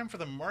gives time for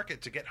the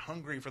market to get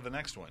hungry for the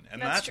next one.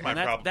 And That's that's true. my And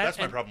that- problem. that- That's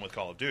my and- problem with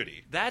Call of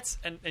Duty. That's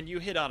and you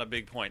hit on a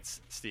big point,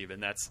 Steve,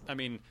 and that's, I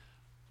mean,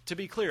 to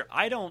be clear,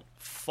 I don't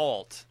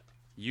fault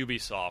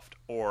Ubisoft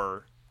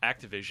or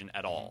Activision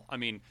at all. I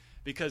mean,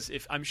 because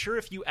I'm sure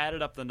if you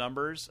added up the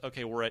numbers,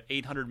 okay, we're at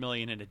 800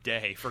 million in a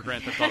day for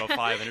Grand Theft Auto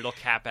 5, and it'll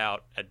cap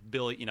out at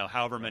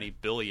however many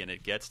billion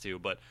it gets to,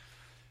 but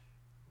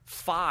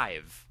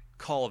 5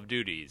 Call of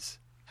Duties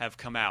have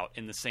come out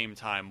in the same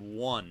time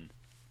one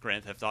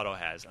Grand Theft Auto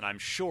has, and I'm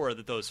sure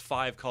that those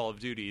 5 Call of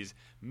Duties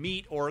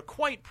meet or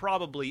quite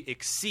probably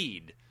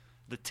exceed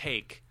the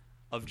take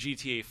of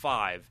GTA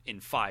 5 in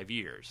 5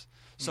 years.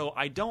 So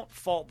I don't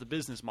fault the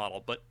business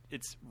model, but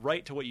it's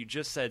right to what you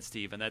just said,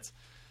 Steve, and that's,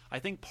 I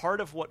think, part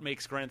of what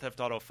makes Grand Theft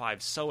Auto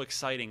 5 so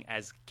exciting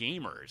as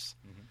gamers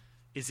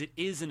is it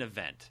is an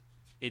event.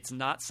 It's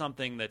not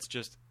something that's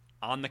just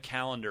on the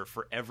calendar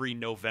for every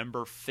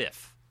November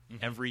 5th,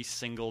 every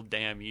single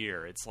damn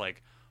year. It's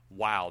like,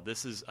 wow,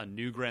 this is a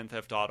new Grand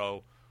Theft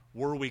Auto.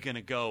 Where are we going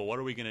to go? What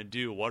are we going to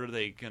do? What are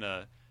they going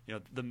to,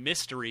 the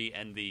mystery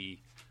and the,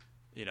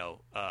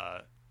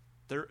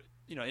 they're,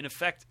 in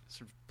effect,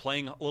 sort of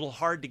playing a little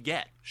hard to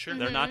get. Sure.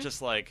 They're not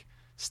just like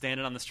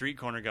standing on the street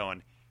corner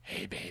going,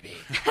 hey, baby,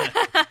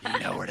 you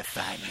know where to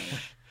find me.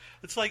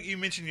 It's like you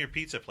mentioned your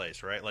pizza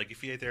place, right? Like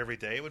if you ate there every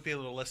day, it would be a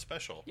little less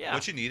special. Yeah.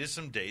 What you need is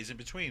some days in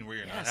between where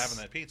you're not Yes. having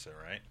that pizza,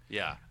 right?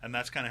 Yeah. And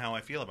that's kind of how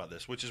I feel about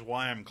this, which is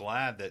why I'm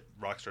glad that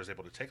Rockstar is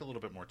able to take a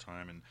little bit more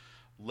time and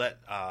let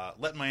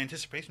my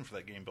anticipation for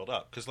that game build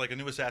up. Because like a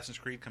new Assassin's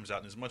Creed comes out,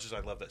 and as much as I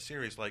love that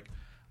series, like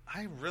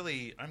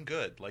I'm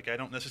good. Like I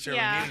don't necessarily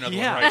Yeah. need another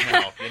Yeah. one right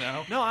now. You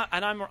know? No,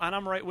 and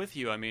I'm right with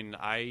you. I mean,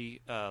 I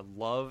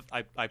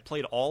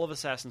played all of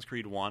Assassin's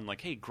Creed 1.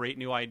 Like, hey, great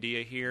new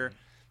idea here.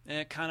 And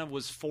it kind of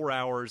was 4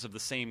 hours of the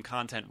same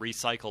content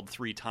recycled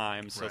 3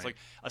 times. So it's Right.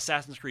 like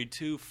Assassin's Creed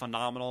 2,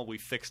 phenomenal. We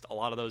fixed a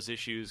lot of those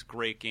issues.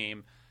 Great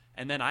game.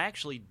 And then I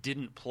actually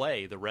didn't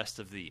play the rest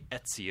of the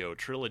Ezio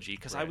trilogy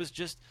because I Right. was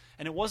just,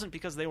 and it wasn't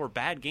because they were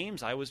bad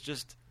games. I was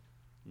just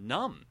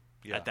numb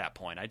Yeah. at that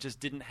point. I just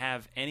didn't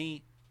have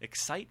any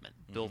excitement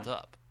built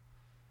up.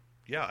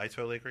 Yeah, I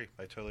totally agree.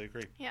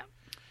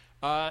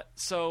 Yeah.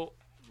 So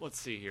let's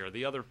see here.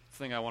 The other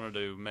thing I wanted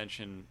to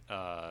mention.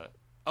 I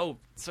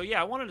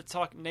wanted to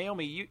talk.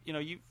 Naomi,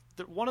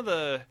 one of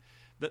the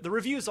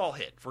reviews all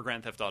hit for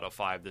Grand Theft Auto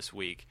 5 this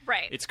week.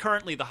 Right. It's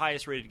currently the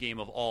highest rated game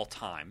of all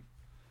time,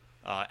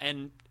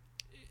 and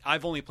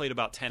I've only played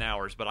about 10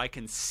 hours, but I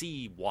can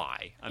see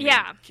why. I mean,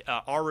 Yeah.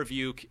 Our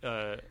review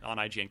on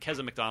IGN,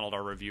 Keza McDonald,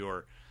 our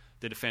reviewer,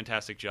 did a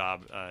fantastic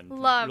job.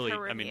 Love really,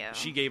 her I mean, review.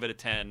 she gave it a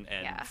 10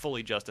 and Yeah.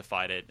 fully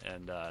justified it,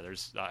 and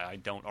I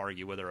don't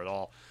argue with her at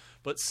all.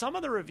 But some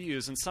of the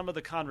reviews and some of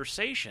the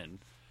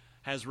conversation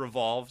has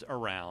revolved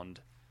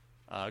around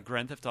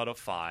Grand Theft Auto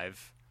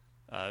 5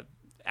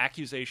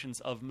 accusations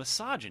of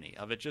misogyny,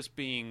 of it just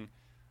being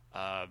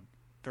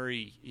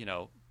very,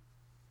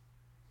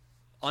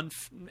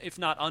 if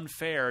not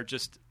unfair,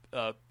 just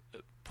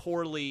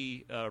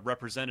poorly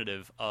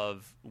representative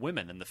of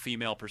women and the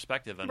female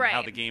perspective and how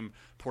Right. the game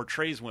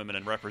portrays women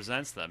and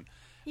represents them.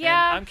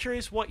 Yeah. And I'm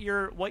curious what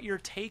your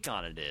take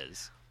on it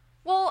is.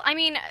 Well, I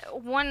mean,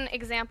 one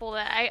example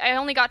that I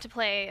only got to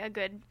play a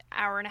good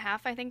hour and a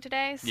half, I think,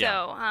 today. So,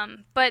 Yeah.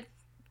 But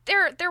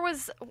there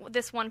was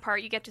this one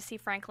part you get to see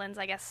Franklin's,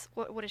 I guess,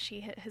 what is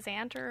she, his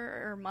aunt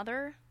or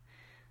mother?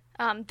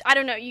 I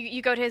don't know.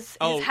 You go to his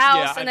Oh,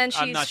 house, yeah, and then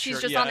I'm not she's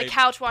sure. just Yeah, on the a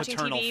couch watching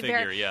paternal TV.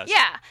 figure, yes.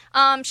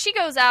 Yeah. She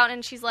goes out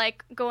and she's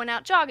like going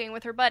out jogging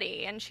with her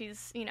buddy, and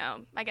she's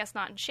I guess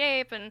not in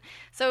shape, and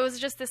so it was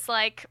just this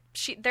like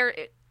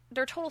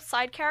they're total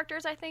side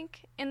characters, I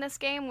think, in this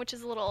game, which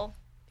is a little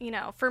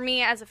for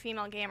me as a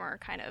female gamer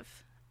kind of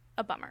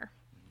a bummer.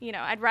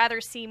 I'd rather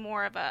see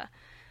more of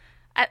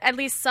at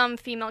least some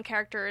female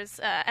characters,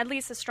 at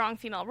least a strong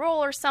female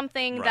role or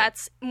something Right.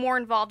 that's more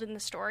involved in the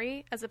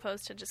story as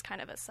opposed to just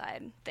kind of a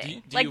side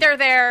thing. do like you- they're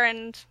there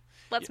and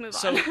let's move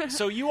on.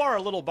 So you are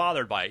a little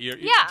bothered by it.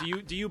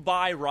 Yeah. Do you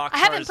buy Rockstar's... I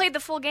haven't played the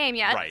full game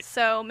yet, Right.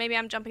 so maybe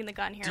I'm jumping the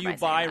gun here. Do by you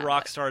buy saying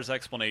that, Rockstar's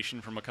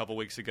explanation from a couple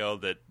weeks ago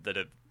that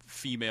a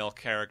female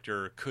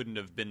character couldn't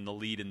have been the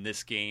lead in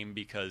this game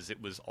because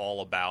it was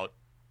all about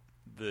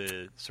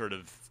the sort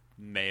of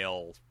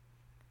male...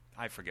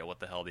 I forget what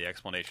the hell the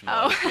explanation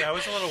was. Yeah, it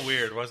was a little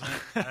weird, wasn't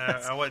it?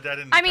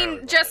 I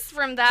mean, just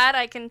from that,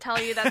 I can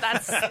tell you that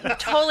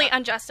that's totally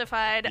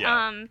unjustified.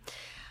 Yeah.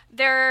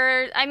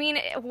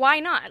 Why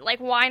not? Like,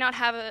 why not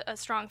have a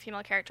strong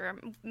female character?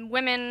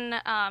 Women,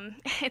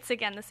 it's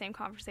again the same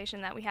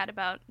conversation that we had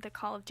about the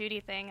Call of Duty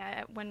thing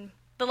when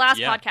the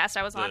last podcast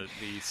I was on.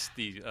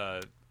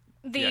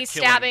 The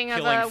stabbing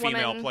of a woman.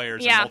 Female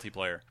players yeah. in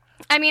multiplayer.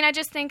 I mean, I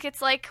just think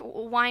it's like,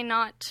 why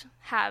not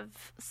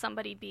have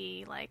somebody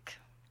be like,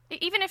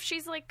 even if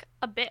she's like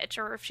a bitch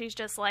or if she's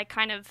just like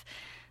kind of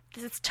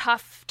this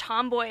tough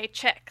tomboy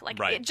chick, like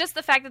right. Just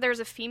the fact that there's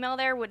a female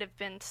there would have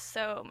been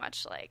so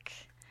much like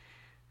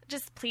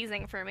just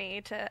pleasing for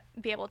me to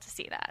be able to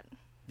see that.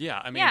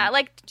 Yeah, I mean, yeah,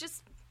 like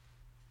just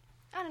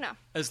I don't know.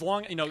 As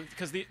long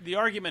because the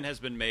argument has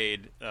been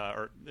made,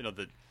 that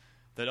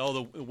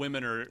the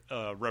women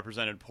are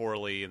represented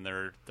poorly and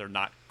they're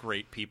not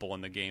great people in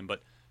the game,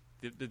 but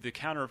the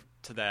counter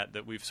to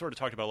that we've sort of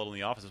talked about a little in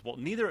the office is, well,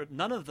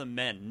 none of the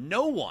men,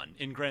 no one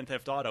in Grand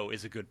Theft Auto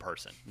is a good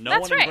person.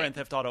 That's one right. in Grand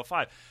Theft Auto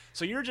 5.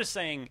 So you're just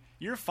saying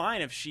you're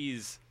fine if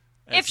she's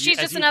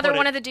just another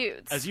one of the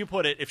dudes, as you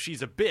put it, if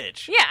she's a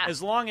bitch. Yeah.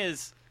 As long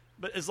as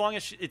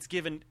it's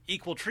given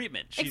equal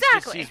treatment.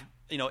 Exactly.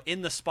 She's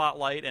in the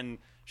spotlight, and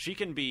she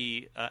can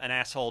be an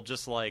asshole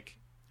just like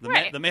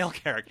the male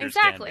characters.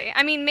 Exactly. Can be.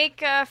 I mean,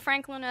 make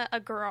Franklin a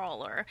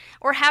girl,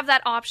 or have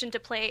that option to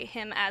play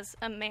him as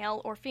a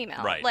male or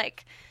female. Right.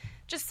 Like,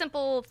 just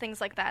simple things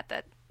like that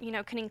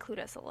can include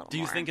us a little more. Do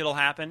you think it'll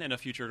happen in a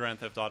future Grand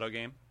Theft Auto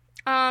game?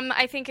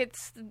 I think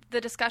it's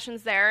the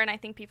discussion's there, and I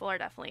think people are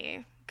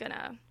definitely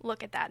gonna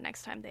look at that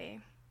next time they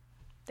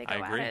go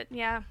at it.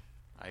 Yeah.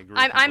 I agree.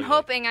 I'm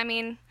hoping. I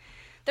mean,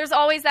 there's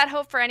always that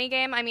hope for any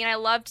game. I mean, I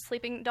loved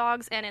Sleeping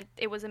Dogs, and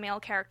it was a male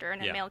character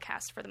and a male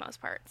cast for the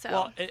most part. So.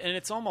 Well, and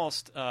it's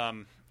almost,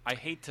 I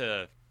hate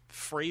to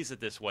phrase it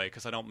this way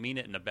because I don't mean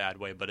it in a bad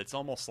way, but it's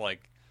almost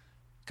like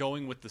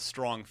going with the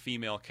strong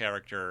female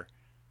character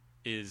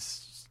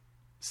is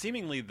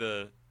seemingly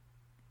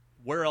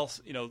where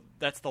else,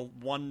 that's the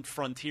one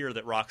frontier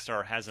that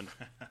Rockstar hasn't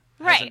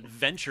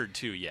ventured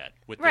to yet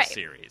with this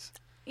series.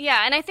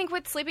 Yeah, and I think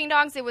with Sleeping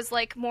Dogs, it was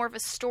like more of a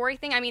story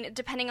thing. I mean,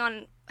 depending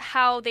on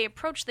how they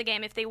approach the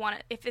game, if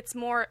it's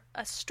more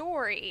a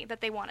story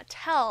that they want to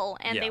tell,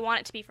 and they want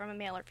it to be from a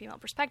male or female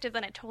perspective,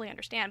 then I totally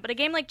understand. But a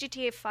game like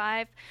GTA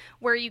 5,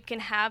 where you can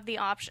have the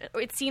option,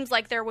 it seems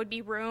like there would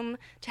be room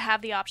to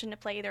have the option to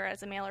play either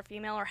as a male or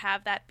female, or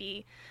have that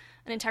be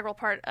an integral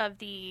part of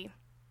the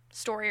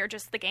story or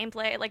just the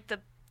gameplay, like the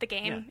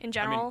game in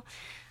general.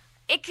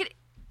 It could,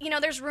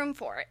 there's room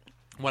for it.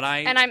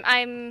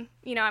 I'm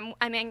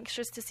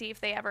anxious to see if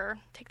they ever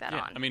take that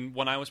on. I mean,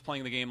 when I was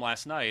playing the game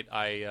last night,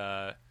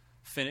 I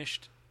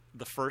finished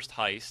the first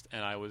heist,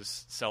 and I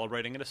was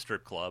celebrating at a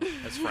strip club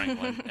as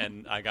Franklin,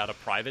 and I got a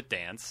private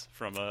dance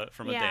from a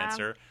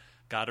dancer,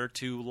 got her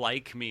to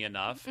like me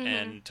enough,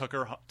 and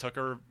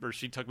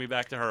she took me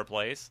back to her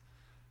place.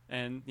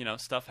 And,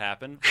 stuff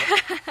happened.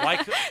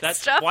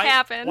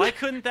 Happened. Why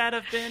couldn't that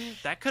have been...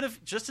 That could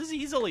have just as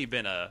easily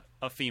been a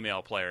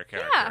female player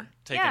character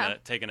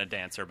taking a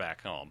dancer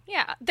back home.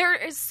 Yeah, there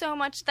is so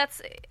much...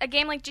 That's a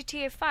game like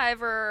GTA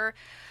 5 or...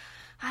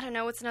 I don't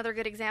know, what's another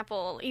good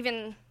example?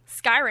 Even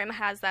Skyrim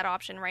has that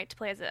option, right, to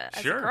play as a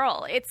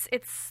girl.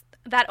 It's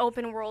that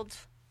open world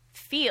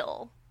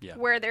feel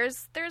where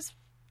there's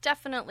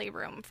definitely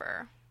room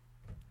for...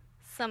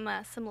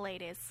 Some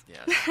ladies.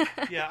 Yeah.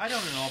 Yeah, I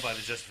don't know about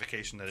the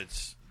justification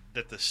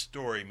that the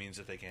story means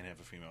that they can't have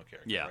a female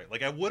character. Yeah. Right?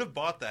 Like, I would have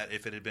bought that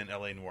if it had been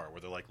L.A. Noire,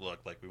 where they're like, look,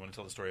 like, we want to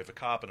tell the story of a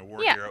cop and a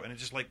war hero, and it's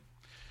just like,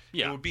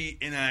 it would be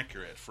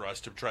inaccurate for us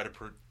to try to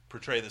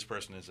portray this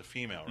person as a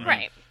female,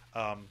 right?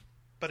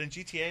 But in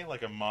GTA,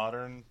 like a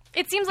modern,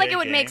 it seems like it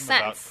would make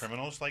sense about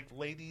criminals. Like,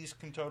 ladies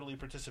can totally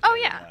participate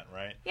in that,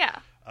 right? Yeah.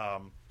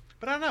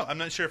 But I don't know. I'm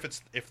not sure if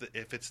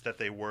it's that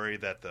they worry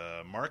that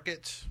the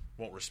market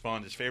won't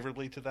respond as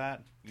favorably to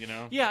that.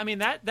 Yeah, I mean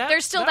that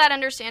there's still that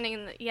understanding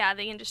in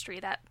the industry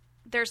that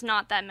there's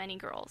not that many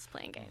girls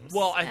playing games.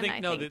 Well, I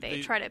think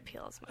they try to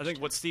appeal as much. I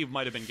think what Steve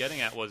might have been getting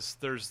at was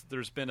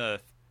there's been a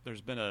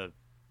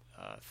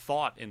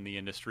thought in the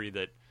industry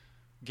that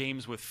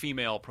games with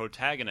female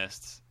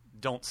protagonists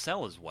don't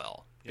sell as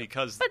well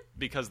because the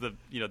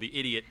the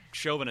idiot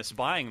chauvinists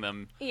buying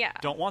them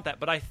don't want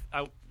that. But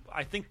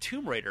I think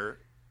Tomb Raider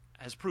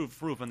has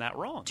proven that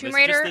wrong. Tomb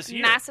Raider, this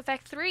year. Mass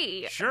Effect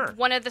 3. Sure.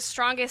 One of the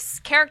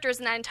strongest characters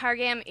in that entire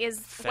game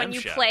is when you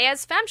play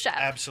as Femshep.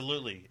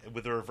 Absolutely.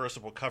 With a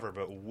reversible cover,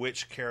 but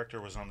which character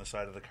was on the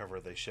side of the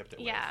cover they shipped it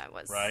with? Yeah, it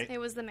was. Right? It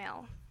was the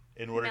male.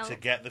 In order to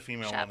get the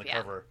female on the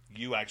cover,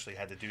 you actually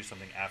had to do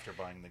something after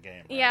buying the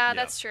game. Right? Yeah,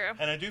 that's true.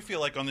 And I do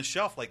feel like on the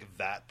shelf, like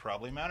that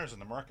probably matters in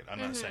the market. I'm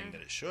not saying that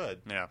it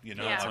should. Yeah.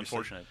 It's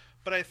unfortunate.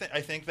 But I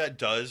think that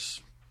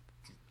does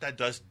that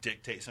does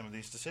dictate some of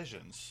these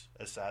decisions,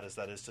 as sad as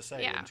that is to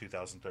say, in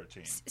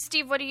 2013.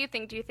 Steve, what do you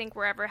think? Do you think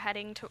we're ever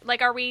heading to,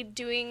 like, are we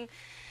doing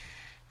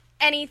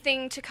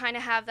anything to kind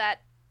of have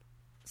that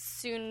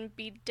soon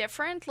be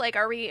different? Like,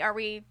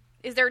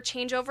 is there a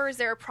changeover? Is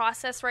there a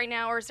process right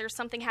now, or is there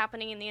something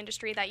happening in the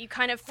industry that you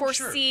kind of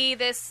foresee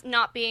this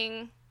not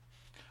being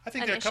I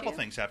think there are a couple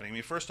things happening. I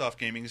mean, first off,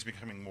 gaming is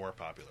becoming more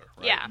popular,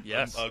 right? Yeah.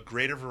 Yes. A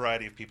greater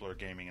variety of people are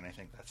gaming, and I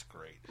think that's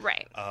great.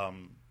 Right.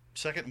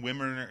 Second,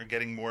 women are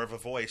getting more of a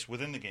voice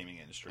within the gaming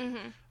industry.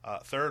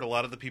 Mm-hmm. Third, a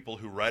lot of the people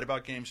who write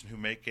about games and who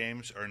make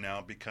games are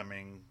now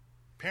becoming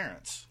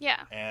parents.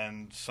 Yeah.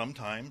 And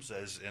sometimes,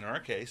 as in our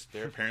case,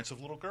 they're parents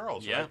of little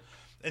girls. Yeah. Right?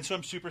 And so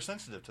I'm super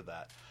sensitive to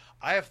that.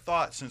 I have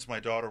thought since my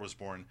daughter was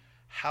born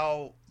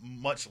how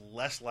much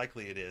less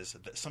likely it is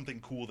that something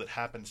cool that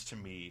happens to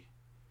me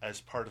as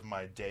part of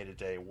my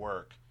day-to-day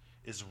work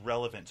is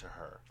relevant to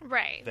her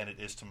than it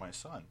is to my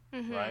son,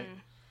 right?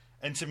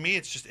 And to me,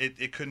 it's just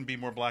it couldn't be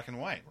more black and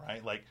white,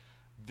 right? Like,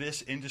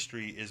 this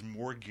industry is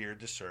more geared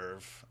to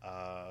serve,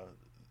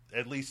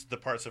 at least the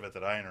parts of it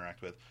that I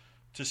interact with,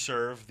 to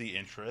serve the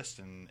interest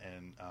and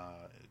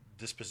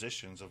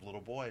dispositions of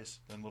little boys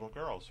than little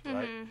girls,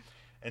 right?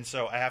 And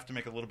so I have to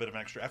make a little bit of an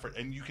extra effort.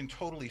 And you can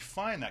totally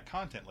find that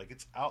content. Like,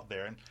 it's out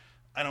there. And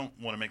I don't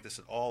want to make this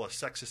at all a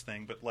sexist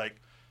thing, but, like,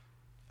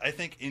 I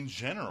think in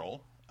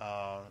general,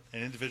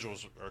 and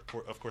individuals,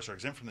 of course, are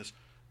exempt from this,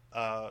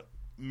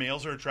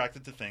 males are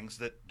attracted to things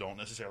that don't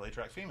necessarily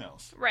attract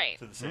females. Right.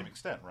 To the same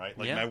extent, right?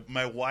 Like,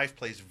 my wife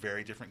plays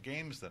very different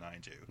games than I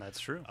do. That's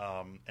true.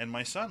 And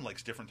my son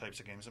likes different types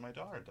of games than my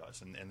daughter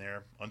does. And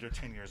they're under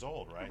 10 years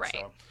old, right? Right.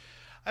 So,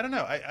 I don't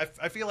know.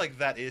 I feel like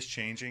that is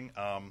changing.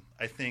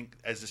 I think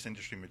as this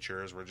industry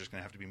matures, we're just going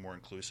to have to be more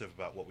inclusive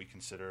about what we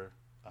consider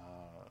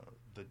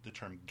the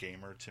term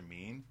gamer to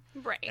mean.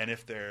 Right. And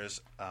if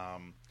there's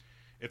an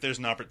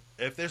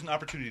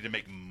opportunity to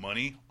make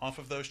money off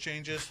of those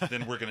changes,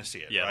 then we're going to see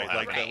it. Yeah,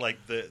 right?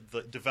 Like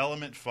the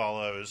development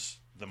follows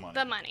the money.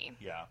 The money.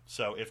 Yeah.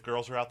 So if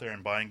girls are out there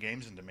and buying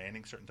games and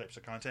demanding certain types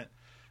of content,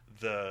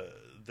 the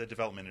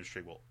development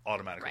industry will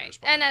automatically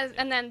respond.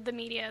 And then the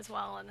media as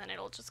well, and then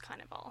it'll just kind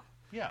of all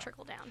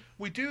trickle down.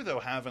 We do, though,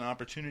 have an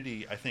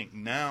opportunity, I think,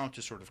 now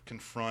to sort of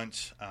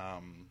confront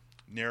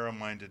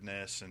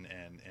narrow-mindedness and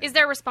is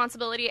there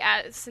responsibility,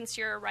 since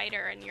you're a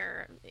writer and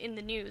you're in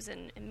the news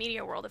and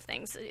media world of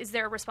things, is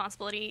there a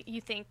responsibility,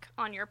 you think,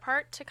 on your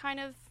part to kind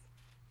of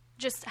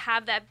just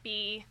have that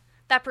be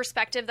that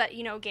perspective that,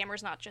 you know,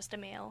 gamer's not just a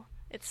male,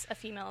 it's a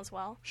female as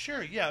well?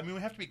 Sure, yeah. I mean,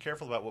 we have to be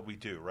careful about what we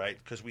do, right?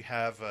 Because we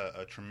have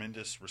a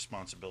tremendous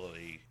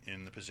responsibility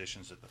in the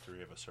positions that the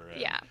three of us are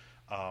in. Yeah.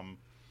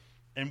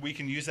 And we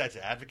can use that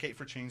to advocate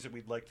for change that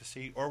we'd like to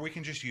see, or we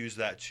can just use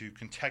that to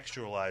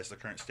contextualize the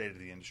current state of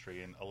the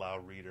industry and allow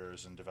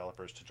readers and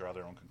developers to draw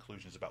their own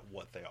conclusions about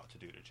what they ought to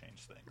do to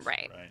change things.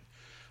 Right.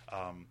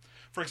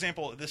 For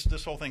example,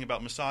 this whole thing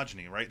about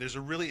misogyny, right? There's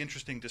a really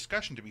interesting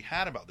discussion to be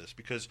had about this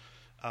because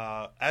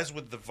as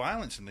with the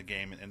violence in the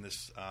game and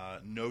this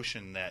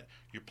notion that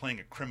you're playing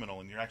a criminal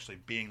and you're actually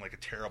being like a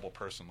terrible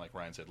person, like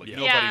Ryan said, like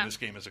nobody in this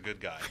game is a good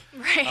guy.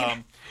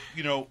 Right.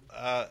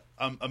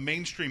 A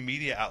mainstream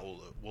media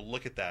outlet will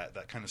look at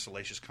that kind of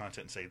salacious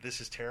content and say,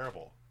 this is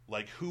terrible.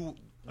 Like, who...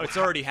 Oh, it's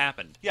already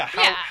happened. Yeah,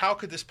 how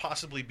could this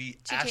possibly be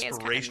GTA is kind of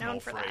known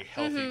aspirational for that. a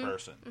healthy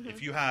person?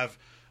 If you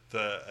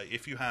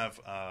have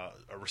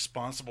a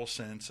responsible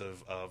sense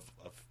of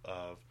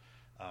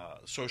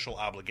social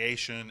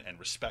obligation and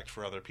respect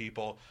for other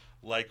people,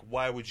 like,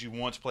 why would you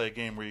want to play a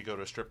game where you go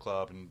to a strip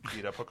club and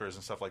beat up hookers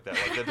and stuff like that?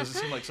 Like, that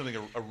doesn't seem like something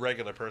a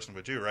regular person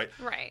would do, right?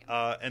 Right.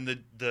 And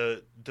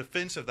the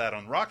defense of that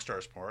on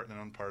Rockstar's part and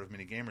on part of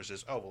many gamers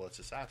is, oh, well, it's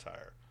a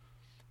satire.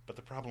 But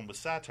the problem with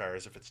satire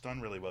is if it's done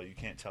really well, you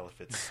can't tell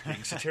if it's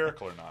being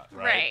satirical or not,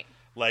 right? Right.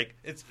 Like,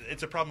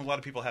 it's a problem a lot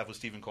of people have with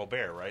Stephen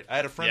Colbert, right? I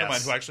had a friend of mine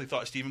who actually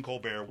thought Stephen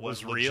Colbert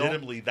was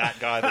legitimately that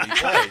guy that he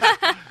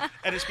plays.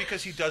 And it's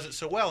because he does it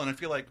so well. And I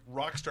feel like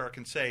Rockstar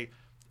can say,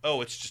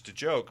 oh, it's just a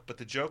joke, but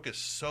the joke is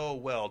so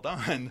well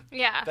done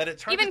that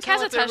it's hard to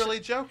tell if they're really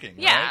joking,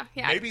 right?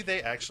 Yeah. Maybe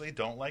they actually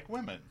don't like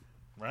women,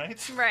 right?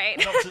 Right.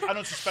 I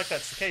don't suspect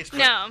that's the case. But,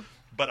 No.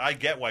 But I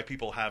get why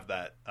people have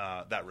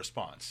that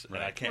response, and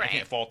I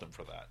can't fault them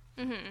for that.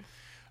 Mm-hmm.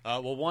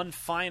 Well, one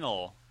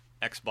final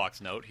Xbox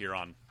note here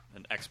on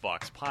an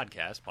Xbox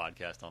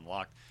podcast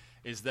Unlocked,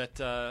 is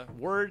that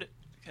word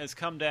has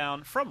come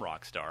down from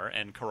Rockstar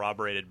and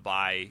corroborated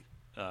by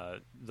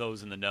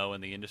those in the know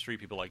in the industry,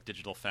 people like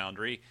Digital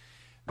Foundry,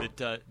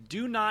 that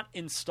do not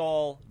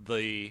install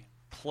the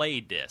Play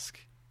disc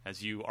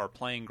as you are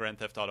playing Grand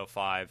Theft Auto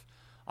 5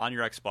 on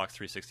your Xbox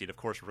 360. It, of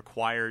course,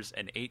 requires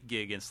an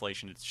 8-gig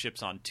installation. It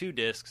ships on 2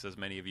 discs, as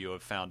many of you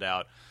have found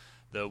out.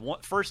 The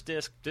first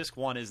disc, disc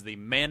 1, is the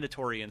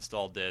mandatory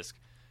install disc.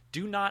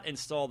 Do not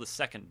install the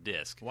second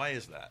disc. Why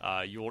is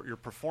that? Your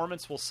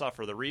performance will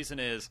suffer. The reason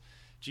is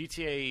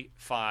GTA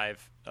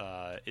 5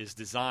 is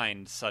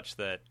designed such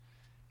that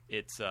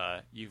it's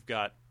you've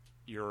got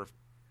your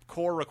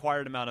core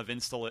required amount of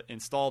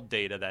installed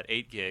data, that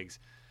 8 gigs,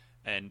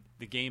 and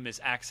the game is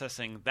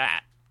accessing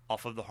that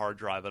off of the hard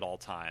drive at all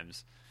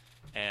times.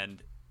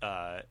 And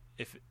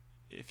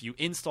if you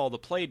install the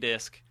Play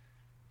Disc,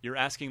 you're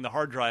asking the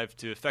hard drive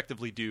to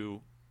effectively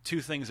do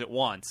two things at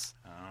once.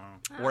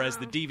 Whereas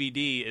the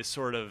DVD is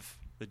sort of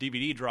the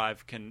DVD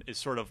drive is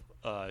sort of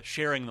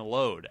sharing the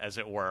load, as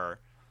it were.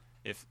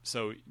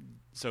 So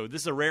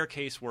this is a rare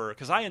case where,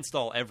 because I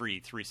install every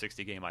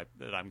 360 game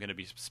that I'm going to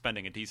be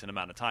spending a decent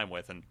amount of time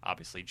with, and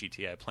obviously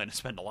GTA I plan to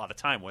spend a lot of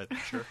time with.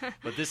 Sure.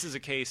 But this is a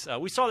case,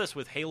 we saw this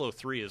with Halo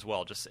 3 as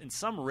well. Just in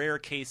some rare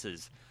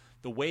cases,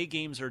 the way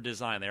games are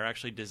designed, they're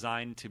actually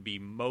designed to be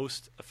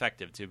most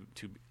effective,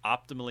 to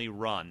optimally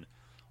run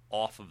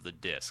off of the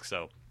disc.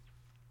 So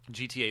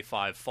GTA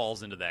 5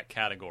 falls into that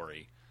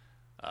category.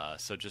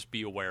 So just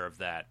be aware of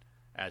that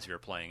as you're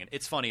playing. And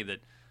it's funny that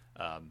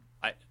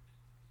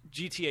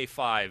GTA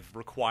 5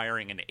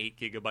 requiring an 8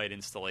 gigabyte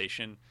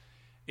installation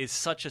is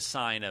such a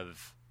sign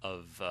of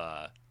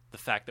the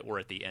fact that we're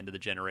at the end of the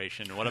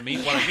generation. And what I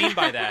mean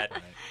by that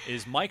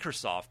is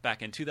Microsoft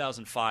back in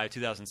 2005,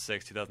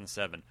 2006,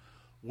 2007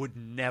 would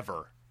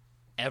never,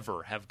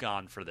 ever have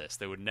gone for this.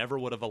 They would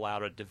have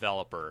allowed a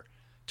developer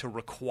to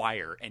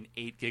require an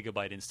 8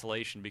 gigabyte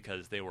installation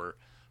because they were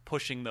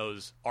pushing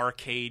those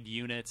arcade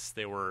units.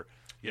 They were,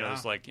 it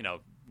was like,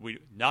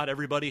 not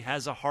everybody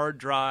has a hard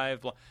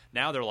drive.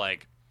 Now they're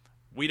like,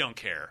 we don't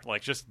care.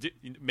 Like, just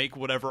make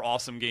whatever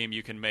awesome game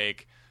you can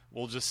make.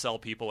 We'll just sell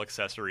people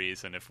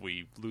accessories, and if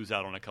we lose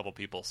out on a couple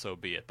people, so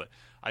be it. But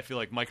I feel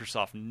like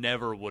Microsoft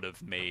never would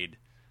have made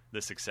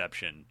this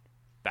exception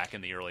back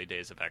in the early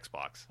days of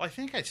Xbox. Well, I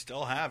think I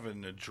still have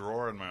in a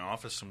drawer in my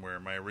office somewhere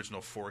my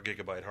original 4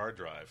 gigabyte hard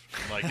drive.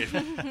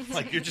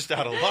 Like, you're just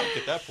out of luck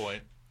at that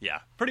point.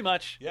 Yeah, pretty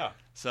much. Yeah.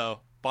 So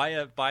buy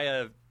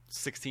a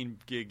 16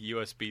 gig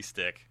USB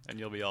stick, and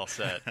you'll be all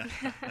set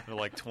for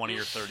like $20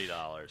 or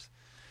 $30.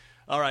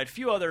 All right, a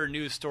few other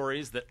news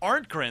stories that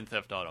aren't Grand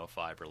Theft Auto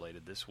 5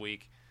 related this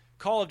week.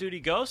 Call of Duty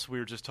Ghosts. We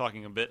were just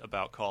talking a bit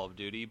about Call of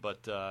Duty,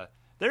 but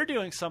they're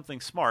doing something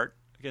smart.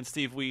 Again,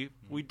 Steve, we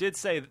did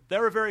say that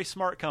they're a very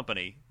smart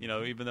company.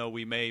 Even though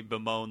we may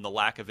bemoan the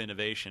lack of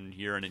innovation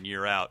year in and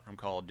year out from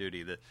Call of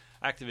Duty, that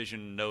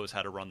Activision knows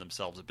how to run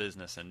themselves a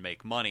business and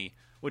make money,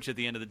 which at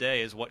the end of the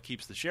day is what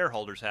keeps the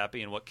shareholders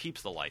happy and what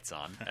keeps the lights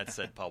on at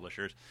said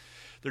publishers.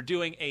 They're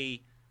doing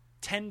a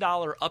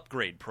 $10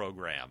 upgrade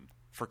program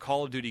for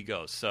Call of Duty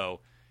Ghosts.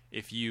 So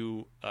if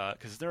you,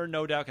 because there are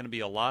no doubt going to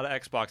be a lot of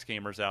Xbox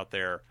gamers out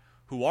there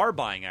who are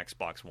buying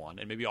Xbox One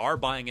and maybe are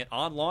buying it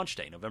on launch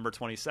day, November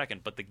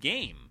 22nd, but the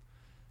game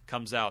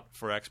comes out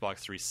for Xbox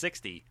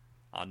 360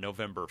 on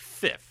November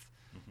 5th.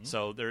 Mm-hmm.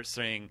 So they're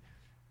saying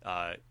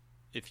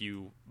if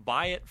you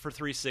buy it for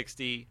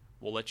 360,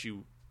 we'll let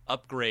you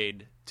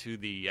upgrade to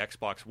the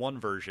Xbox One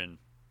version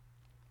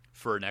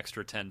for an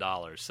extra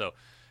 $10. So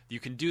you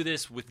can do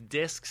this with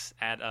discs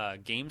at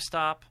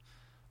GameStop,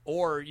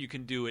 or you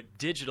can do it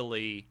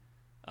digitally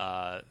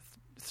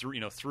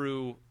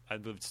through I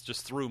believe it's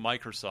just through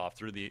Microsoft,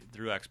 through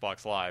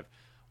Xbox Live,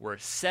 where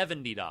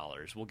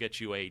 $70 will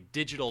get you a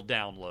digital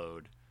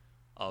download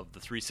of the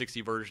 360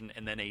 version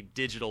and then a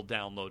digital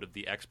download of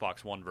the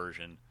Xbox One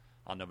version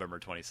on November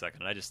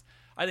 22nd. And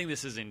I think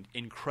this is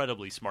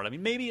incredibly smart. I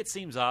mean, maybe it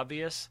seems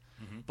obvious,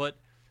 but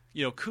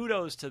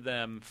kudos to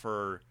them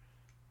for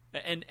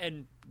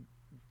and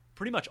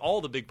pretty much all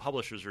the big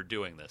publishers are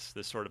doing this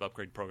sort of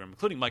upgrade program,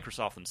 including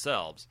Microsoft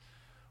themselves,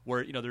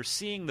 where they're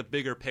seeing the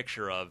bigger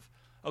picture of,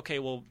 okay,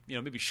 well,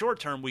 maybe short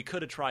term we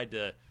could have tried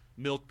to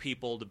milk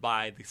people to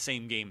buy the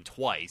same game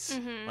twice.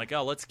 Mm-hmm. Like,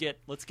 oh, let's get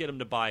them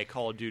to buy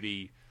Call of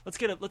Duty. Let's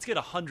get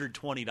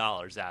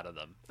 $120 out of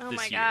them this year. Oh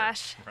my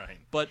gosh! Right.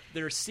 But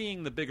they're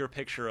seeing the bigger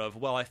picture of,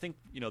 well, I think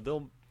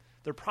they'll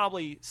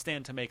probably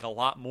stand to make a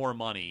lot more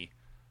money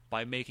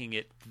by making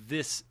it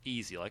this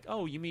easy. Like,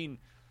 oh, you mean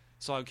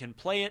so I can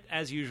play it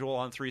as usual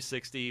on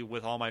 360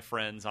 with all my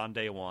friends on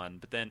day one,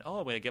 but then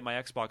I'm going to get my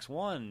Xbox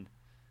One.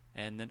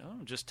 And then,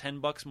 just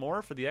 $10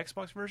 more for the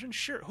Xbox version?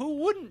 Sure, who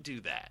wouldn't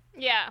do that?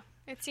 Yeah,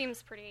 it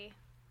seems pretty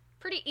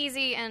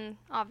easy and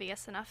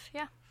obvious enough.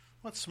 Yeah.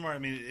 Well, it's smart. I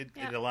mean,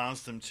 it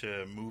allows them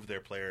to move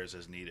their players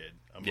as needed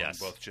among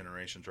both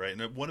generations, right?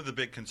 And one of the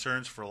big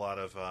concerns for a lot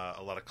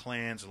of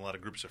clans and a lot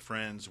of groups of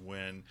friends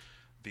when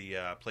the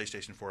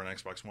PlayStation 4 and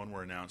Xbox One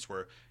were announced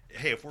were,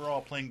 hey, if we're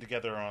all playing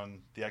together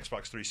on the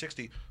Xbox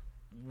 360,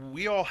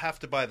 we all have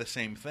to buy the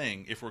same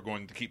thing if we're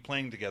going to keep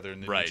playing together in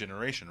the new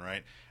generation,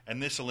 right?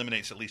 And this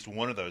eliminates at least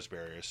one of those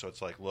barriers. So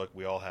it's like, look,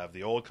 we all have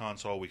the old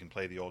console, we can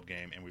play the old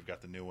game, and we've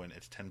got the new one.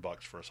 It's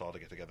 $10 for us all to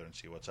get together and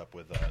see what's up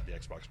with the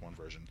Xbox One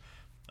version.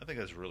 I think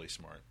that's really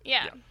smart.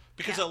 Yeah.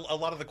 Because a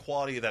lot of the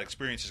quality of that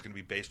experience is going to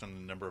be based on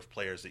the number of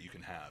players that you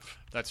can have.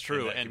 That's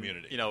true. In that and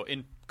community.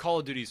 In Call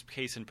of Duty's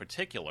case in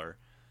particular,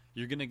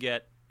 you're going to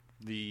get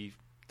the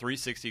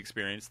 360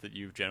 experience that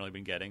you've generally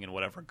been getting and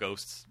whatever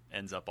Ghosts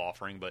ends up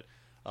offering, but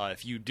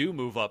if you do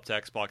move up to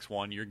Xbox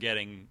One, you're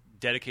getting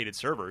dedicated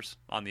servers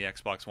on the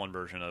Xbox One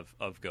version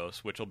of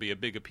Ghosts, which will be a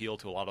big appeal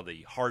to a lot of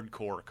the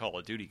hardcore Call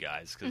of Duty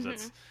guys, because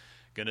that's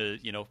going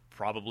to,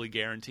 probably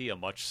guarantee a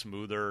much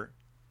smoother,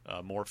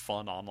 more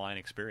fun online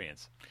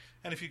experience.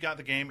 And if you got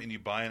the game and you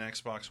buy an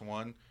Xbox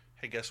One,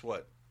 hey, guess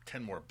what?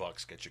 $10 more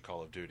gets you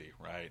Call of Duty,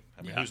 right?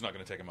 I mean, Yeah. who's not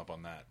going to take him up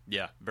on that?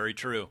 Yeah, very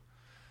true.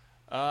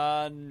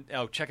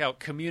 Check out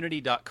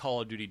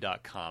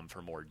community.callofduty.com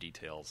for more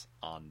details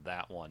on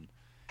that one.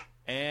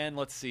 And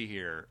let's see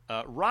here.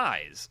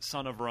 Rise,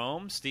 Son of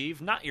Rome.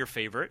 Steve, not your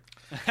favorite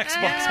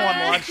Xbox One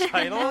launch I'm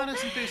title. not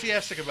as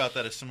enthusiastic about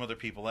that as some other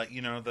people. Like,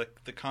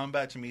 the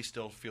combat to me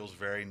still feels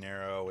very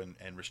narrow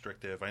and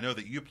restrictive. I know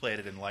that you played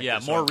it and liked it. Yeah,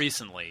 so more I'm-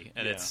 recently,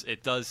 and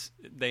Yeah.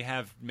 they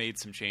have made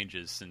some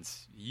changes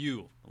since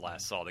you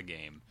last saw the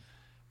game.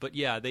 But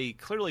yeah, they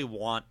clearly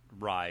want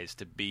Rise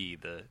to be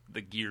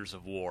the Gears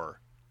of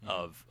War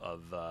of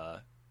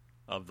the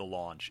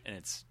launch, and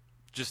it's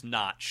just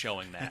not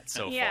showing that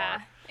so Yeah,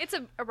 far. it's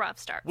a rough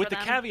start With for the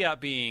them.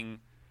 caveat being,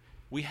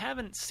 we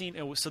haven't seen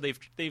it. So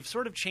they've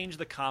sort of changed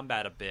the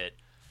combat a bit,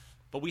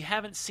 but we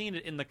haven't seen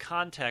it in the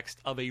context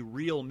of a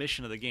real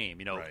mission of the game.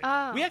 Right.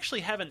 Oh. We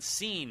actually haven't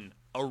seen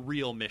a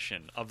real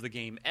mission of the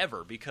game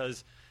ever,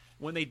 because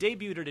when they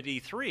debuted it at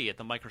E3 at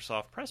the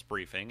Microsoft press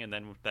briefing, and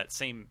then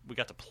we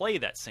got to play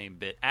that same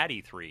bit at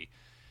E3,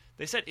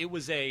 they said it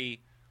was a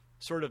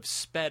sort of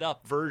sped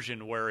up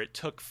version where it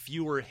took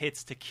fewer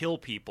hits to kill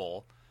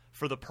people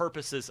for the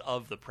purposes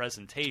of the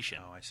presentation.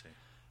 Oh, I see.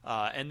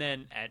 And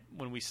then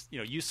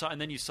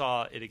you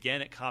saw it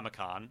again at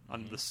Comic-Con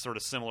under the sort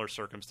of similar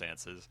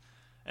circumstances,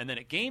 and then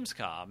at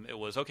Gamescom it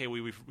was okay.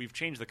 We've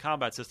changed the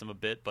combat system a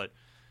bit, but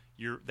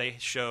they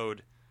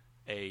showed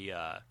a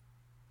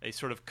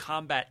sort of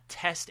combat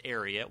test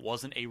area. It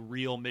wasn't a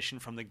real mission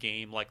from the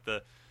game like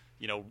the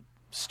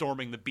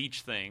storming the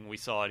beach thing we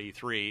saw at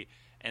E3,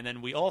 and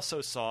then we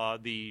also saw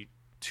the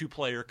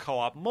 2-player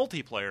co-op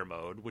multiplayer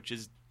mode, which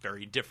is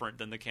very different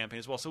than the campaign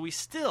as well. So we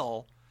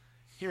still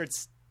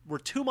we're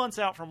 2 months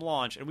out from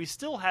launch, and we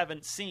still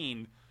haven't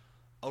seen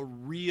a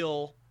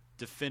real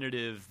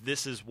definitive,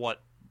 this is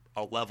what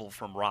a level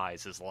from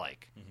Rise is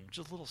like, which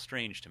is a little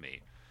strange to me.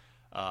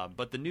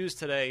 But the news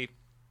today,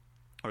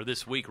 or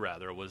this week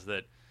rather, was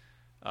that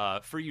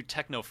for you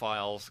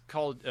technophiles,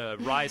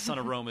 Rise Son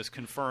of Rome is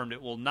confirmed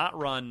it will not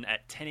run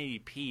at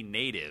 1080p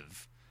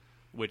native,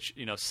 which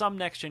some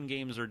next-gen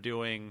games are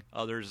doing,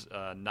 others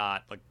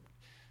not. Like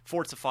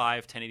Forza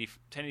 5,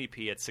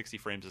 1080p at 60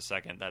 frames a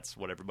second, that's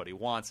what everybody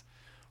wants.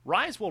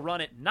 Rise will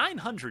run at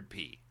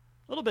 900p, a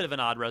little bit of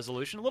an odd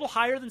resolution, a little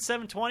higher than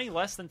 720,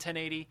 less than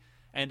 1080,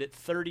 and at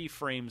 30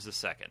 frames a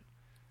second.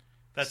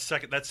 That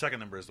second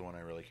number is the one I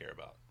really care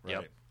about, right?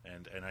 Yep.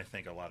 And I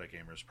think a lot of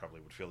gamers probably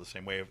would feel the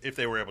same way if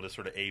they were able to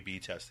sort of A/B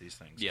test these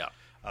things. Yeah.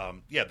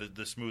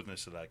 The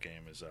smoothness of that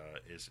game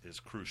is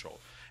crucial.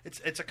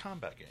 It's a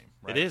combat game,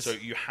 right? It is. So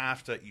you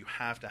have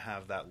to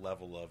have that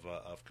level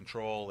of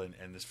control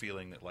and this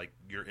feeling that like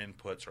your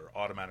inputs are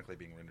automatically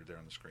being rendered there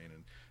on the screen,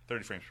 and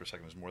 30 frames per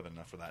second is more than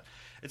enough for that.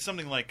 It's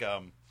something like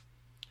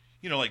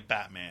like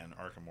Batman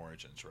Arkham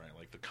Origins, right?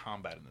 Like the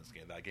combat in this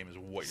game, that game is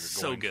what you're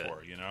So going good.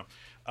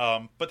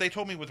 for, But they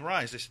told me with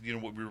Rise, they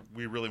said, what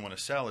we really want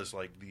to sell is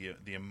like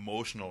the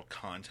emotional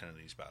content of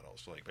these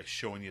battles, like by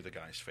showing you the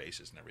guys'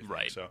 faces and everything.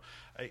 Right. So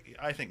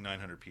I think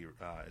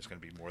 900p is going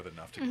to be more than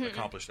enough to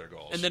accomplish their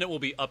goals. And then it will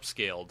be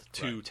upscaled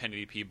to Right.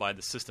 1080p by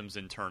the system's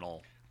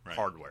internal Right.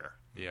 hardware,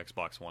 the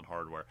Xbox One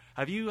hardware.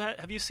 Have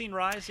you seen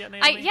Rise yet,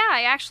 Naomi?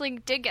 I actually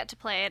did get to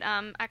play it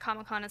at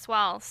Comic-Con as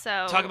well.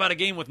 So Talk about a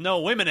game with no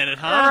women in it,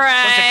 huh?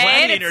 right, Bunch of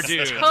gladiator it's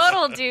dudes.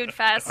 total dude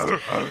fest.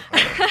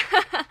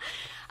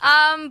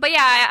 But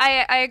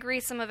yeah, I agree.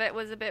 Some of it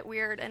was a bit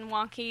weird and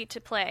wonky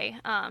to play.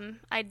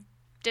 I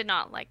did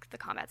not like the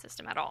combat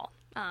system at all,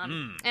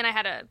 and I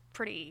had a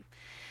pretty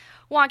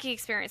wonky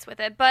experience with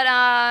it.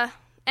 But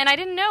and I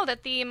didn't know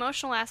that the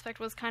emotional aspect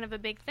was kind of a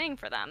big thing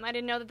for them. I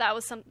didn't know that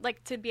was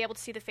to be able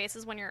to see the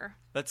faces when you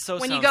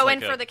Sounds go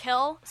like in for the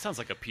kill. Sounds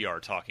like a PR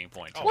talking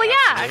point. Oh, Well, yeah,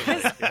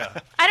 absolutely.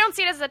 because I don't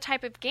see it as a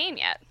type of game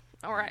yet,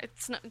 or it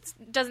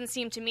doesn't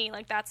seem to me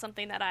like that's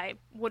something that I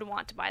would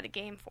want to buy the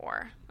game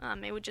for.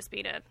 It would just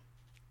be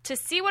to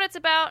see what it's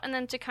about, and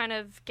then to kind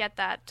of get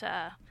that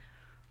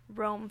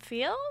Rome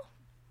feel.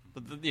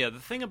 But the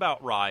thing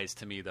about Rise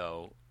to me,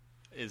 though,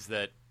 is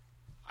that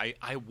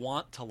I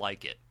want to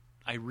like it.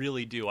 I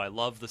really do. I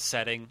love the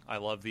setting. I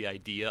love the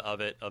idea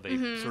of it, of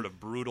a sort of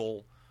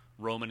brutal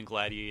Roman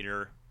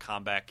gladiator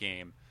combat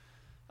game.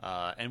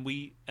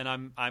 And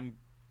I'm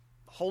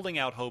holding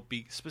out hope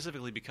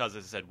specifically because,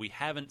 as I said, we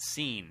haven't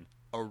seen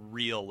a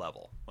real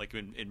level, like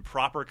in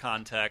proper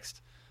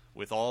context,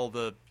 with all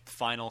the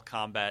final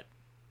combat,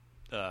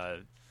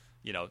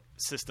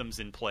 systems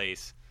in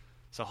place.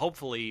 So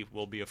hopefully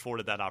we'll be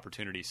afforded that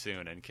opportunity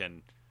soon and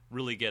can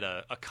really get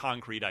a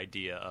concrete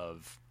idea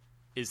of,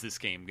 is this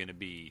game going to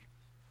be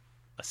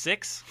a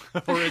 6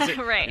 or is it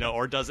Right.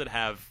 or does it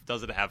have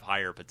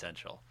higher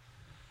potential?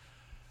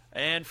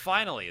 And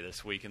finally,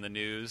 this week in the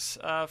news,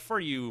 for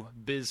you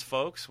biz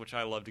folks, which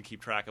I love to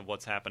keep track of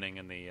what's happening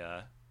in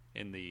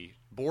the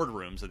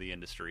boardrooms of the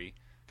industry,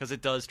 because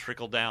it does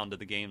trickle down to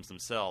the games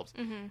themselves.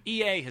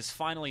 EA has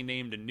finally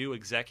named a new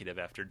executive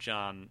after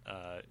John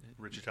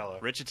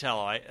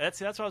Riccitiello.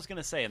 That's what I was going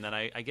to say, and then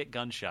I get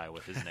gun shy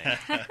with his name.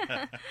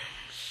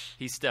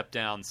 He stepped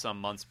down some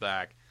months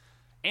back,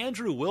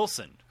 Andrew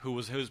Wilson,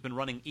 who's been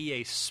running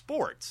EA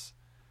Sports,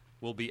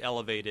 will be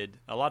elevated.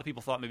 A lot of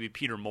people thought maybe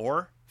Peter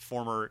Moore,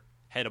 former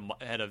head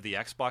of the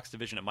Xbox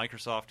division at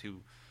Microsoft,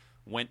 who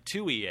went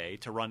to EA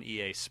to run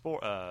EA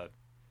Sports,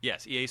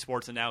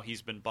 and now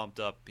he's been bumped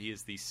up. He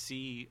is the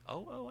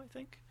COO, I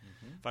think,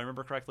 if I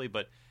remember correctly.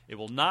 But it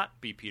will not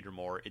be Peter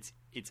Moore.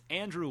 It's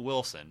Andrew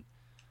Wilson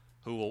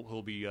who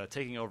will be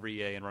taking over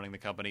EA and running the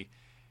company.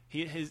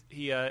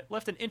 He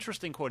left an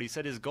interesting quote. He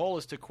said his goal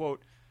is to,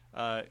 quote,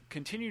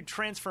 continued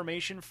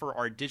transformation for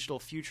our digital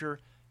future,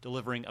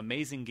 delivering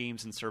amazing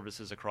games and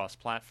services across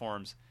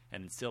platforms,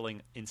 and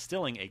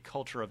instilling a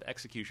culture of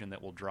execution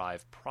that will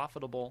drive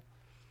profitable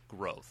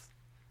growth.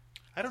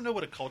 I don't know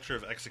what a culture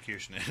of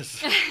execution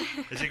is.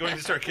 Is he going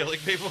to start killing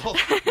people?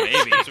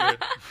 Maybe.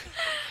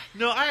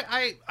 No,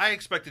 I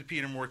expected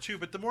Peter Moore too,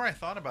 but the more I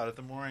thought about it,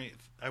 the more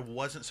I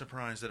wasn't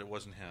surprised that it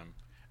wasn't him.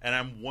 And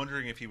I'm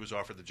wondering if he was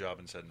offered the job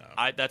and said no.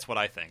 That's what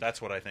I think.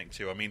 That's what I think,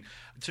 too. I mean,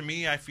 to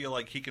me, I feel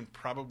like he can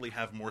probably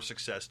have more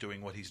success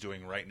doing what he's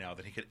doing right now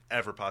than he could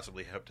ever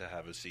possibly hope to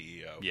have as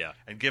CEO. Yeah.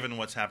 And given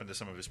what's happened to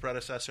some of his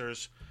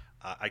predecessors,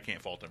 I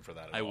can't fault him for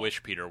that at all. I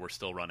wish Peter were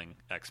still running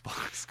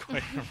Xbox.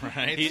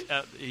 Right?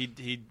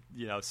 He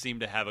seemed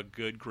to have a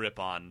good grip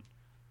on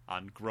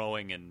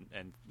growing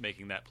and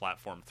making that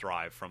platform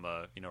thrive from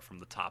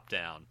the top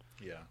down.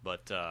 Yeah.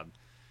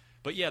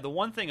 But yeah, the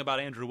one thing about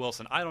Andrew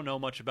Wilson, I don't know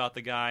much about the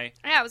guy.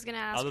 Yeah, I was going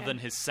to ask. Other than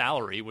his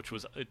salary, which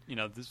was,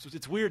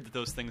 it's weird that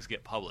those things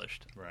get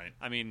published. Right.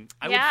 I mean,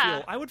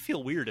 I would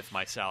feel weird if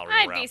my salary were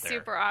out there. I'd be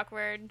super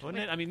awkward.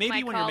 Wouldn't it? I mean,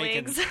 maybe when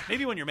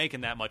you're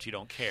making that much, you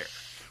don't care.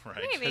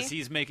 Right. Because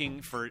he's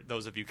making, for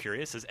those of you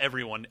curious, as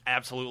everyone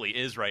absolutely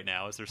is right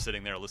now, as they're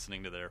sitting there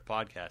listening to their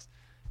podcast,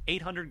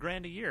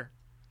 $800,000 a year.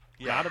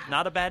 Yeah.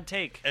 Not a bad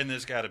take. And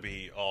there's got to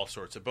be all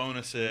sorts of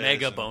bonuses.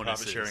 Mega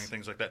bonuses. Profit sharing,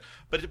 things like that.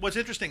 But what's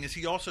interesting is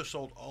he also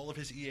sold all of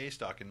his EA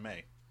stock in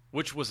May.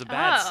 Which was a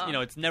bad,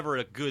 it's never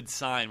a good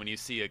sign when you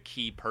see a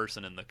key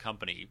person in the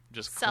company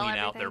just clean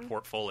out their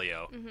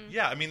portfolio. Mm-hmm.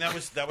 Yeah, I mean that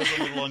was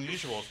a little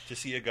unusual to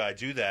see a guy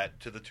do that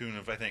to the tune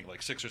of I think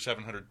like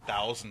 $600,000 or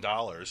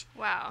 $700,000.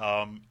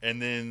 Wow.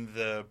 And then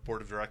the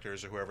board of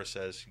directors or whoever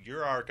says,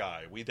 "You're our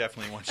guy. We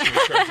definitely want you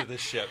in charge of this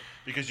ship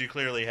because you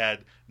clearly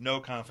had no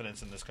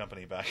confidence in this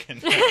company back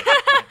in."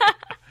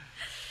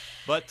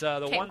 But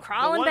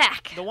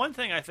the one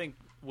thing I think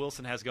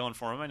Wilson has going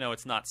for him, I know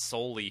it's not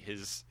solely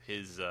his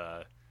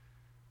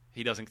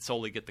he doesn't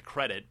solely get the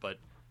credit, but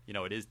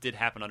it did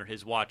happen under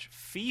his watch.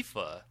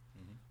 FIFA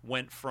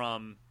went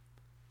from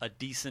a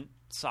decent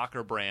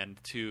soccer brand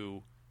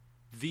to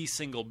the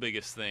single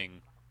biggest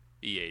thing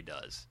EA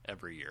does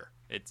every year.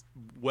 It's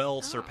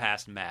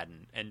surpassed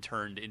Madden and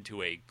turned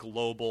into a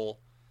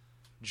global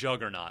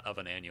juggernaut of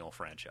an annual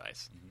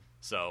franchise.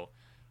 So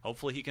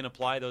hopefully he can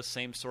apply those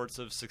same sorts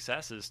of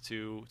successes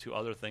to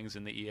other things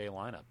in the EA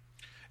lineup.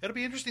 It'll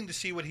be interesting to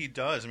see what he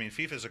does. I mean,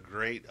 FIFA is a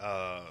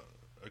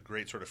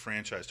great sort of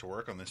franchise to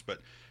work on this, but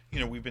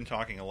we've been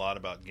talking a lot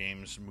about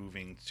games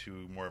moving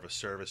to more of a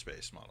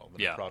service-based model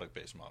than a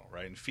product-based model,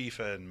 right? And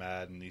FIFA and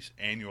Madden, these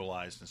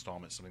annualized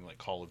installments, something like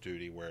Call of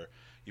Duty, where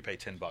you pay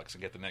 $10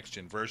 and get the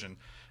next-gen version.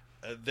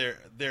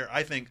 They're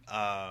I think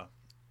our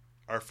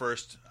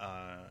first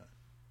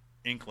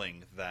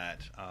inkling that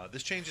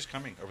this change is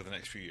coming over the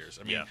next few years.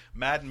 I mean,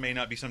 Madden may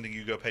not be something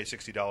you go pay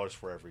 $60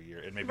 for every year.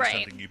 It may be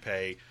something you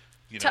pay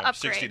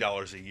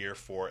 $60 a year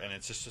for, and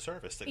it's just a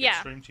service that gets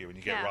streamed to you, and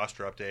you get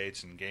roster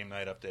updates and game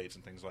night updates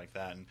and things like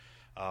that.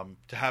 And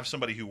to have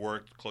somebody who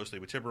worked closely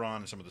with Tiburon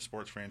and some of the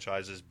sports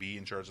franchises be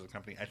in charge of the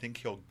company, I think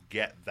he'll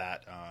get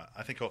that.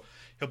 I think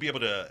he'll be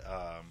able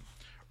to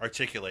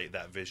articulate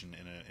that vision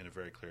in a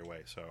very clear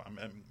way. So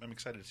I'm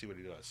excited to see what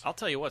he does. I'll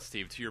tell you what,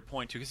 Steve, to your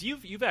point too, because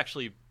you've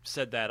actually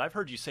said that. I've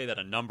heard you say that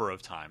a number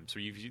of times,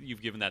 or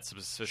you've given that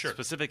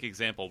specific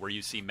example where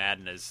you see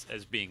Madden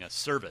as being a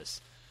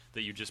service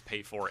that you just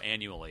pay for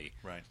annually,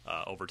 right,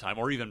 over time,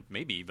 or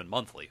maybe even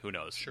monthly. Who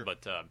knows? Sure.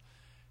 But to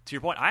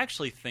your point, I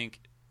actually think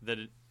that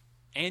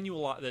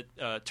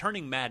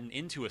turning Madden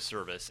into a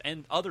service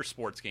and other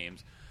sports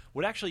games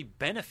would actually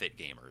benefit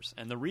gamers.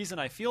 And the reason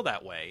I feel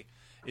that way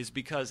is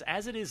because,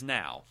 as it is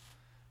now,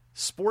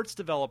 sports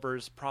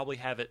developers probably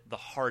have it the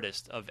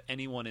hardest of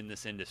anyone in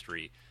this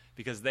industry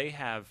because they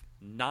have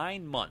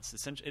 9 months.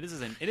 Essentially, it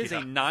is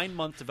a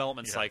 9-month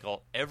development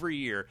cycle every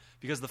year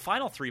because the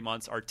final 3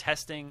 months are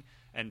testing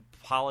and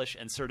polish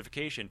and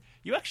certification.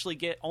 You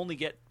actually only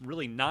get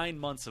really 9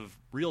 months of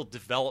real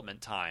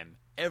development time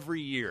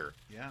every year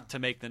to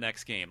make the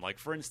next game. Like,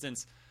 for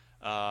instance,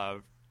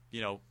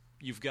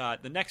 you've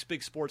got the next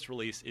big sports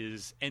release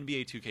is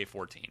NBA 2K14.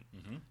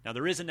 Mm-hmm. Now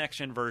there is a next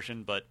gen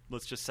version, but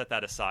let's just set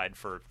that aside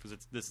because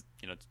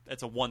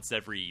it's a once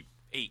every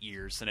 8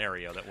 years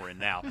scenario that we're in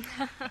now.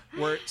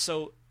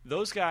 So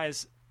those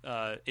guys,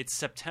 it's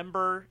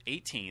September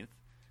 18th,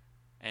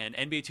 and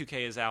NBA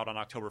 2K is out on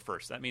October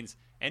 1st. That means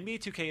NBA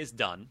 2K is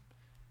done,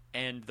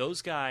 and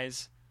those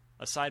guys,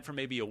 aside from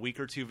maybe a week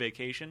or two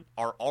vacation,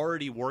 are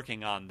already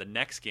working on the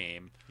next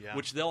game,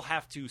 which they'll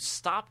have to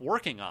stop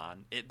working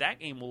on. That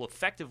game will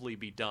effectively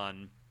be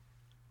done,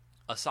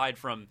 aside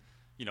from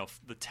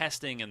the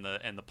testing and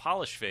the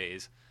polish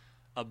phase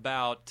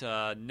about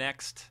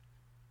next,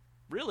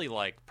 really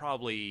like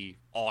probably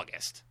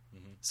August.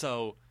 Mm-hmm.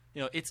 So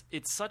it's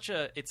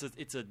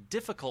a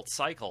difficult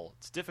cycle.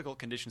 It's difficult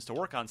conditions to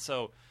work on.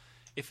 So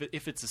if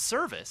it's a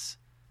service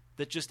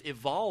that just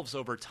evolves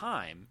over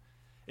time,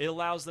 it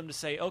allows them to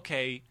say,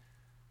 okay,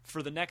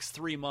 for the next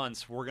 3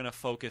 months, we're going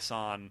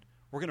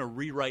to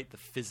rewrite the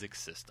physics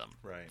system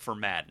for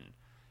Madden.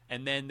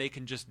 And then they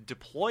can just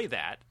deploy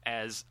that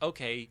as,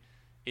 okay,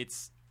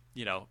 it's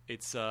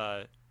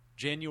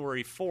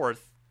January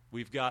 4th,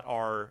 we've got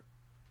our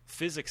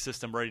physics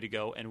system ready to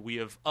go, and we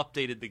have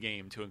updated the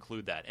game to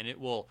include that. And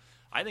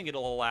I think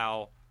it'll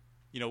allow,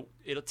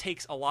 it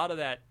takes a lot of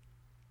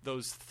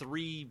those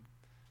 3,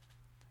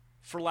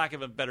 for lack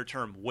of a better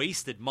term,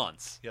 wasted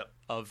months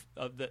of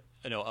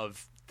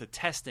the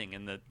testing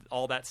and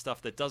all that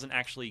stuff that doesn't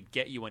actually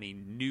get you any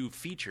new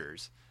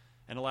features,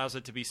 and allows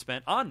it to be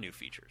spent on new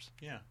features.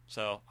 Yeah.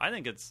 So I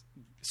think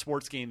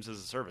sports games as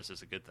a service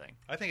is a good thing.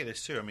 I think it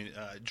is too. I mean,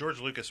 George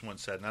Lucas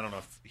once said, and I don't know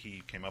if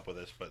he came up with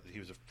this, but he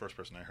was the first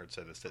person I heard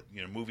say this, that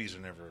movies are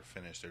never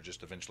finished; they're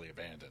just eventually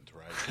abandoned,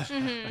 right?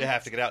 They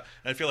have to get out.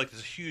 And I feel like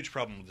there's a huge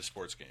problem with the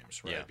sports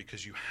games, right? Yeah.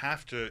 Because you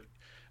have to.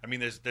 I mean,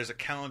 there's a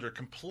calendar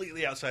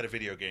completely outside of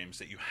video games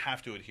that you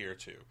have to adhere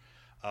to.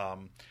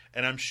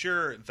 And I'm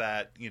sure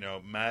that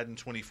Madden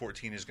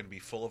 2014 is going to be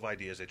full of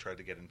ideas they tried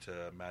to get into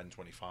Madden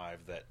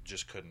 25 that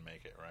just couldn't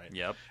make it, right?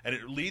 Yep. And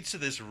it leads to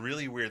this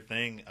really weird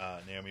thing,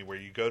 Naomi, where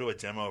you go to a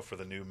demo for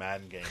the new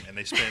Madden game and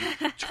they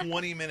spend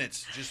 20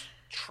 minutes just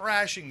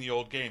trashing the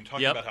old game,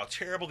 talking about how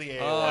terrible the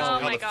AI was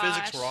and how the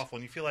physics were awful,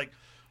 and you feel like,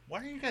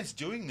 why are you guys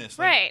doing this?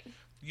 Right.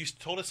 You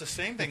told us the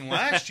same thing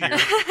last year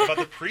about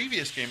the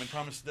previous game and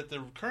promised that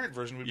the current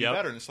version would be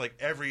better. And it's like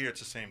every year it's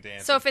the same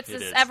dance. So if it's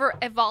this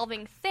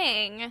ever-evolving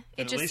thing,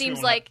 it just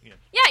seems like,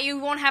 you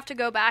won't have to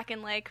go back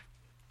and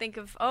think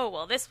of, oh,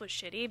 well, this was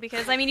shitty.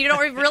 Because, you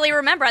don't really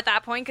remember at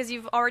that point because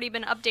you've already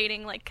been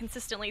updating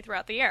consistently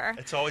throughout the year.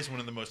 It's always one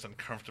of the most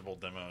uncomfortable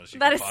demos you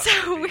that can is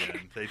possibly so be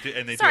weird.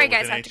 in. They Sorry, do it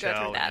guys, with I have to go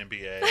through that. And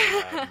NBA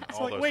and It's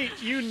all like, those wait,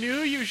 things. you knew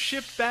you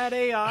shipped bad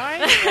AI?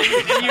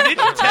 And you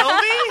didn't tell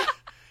me?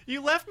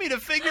 You left me to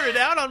figure it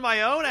out on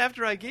my own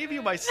after I gave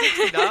you my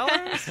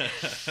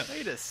 $60?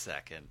 Wait a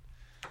second.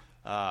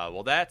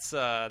 Well, that's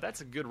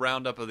a good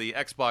roundup of the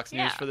Xbox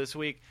news for this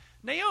week.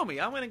 Naomi,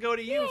 I'm going to go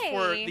to you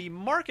for the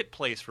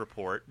Marketplace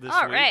report this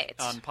week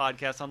on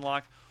Podcast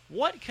Unlocked.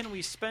 What can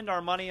we spend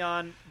our money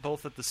on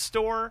both at the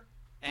store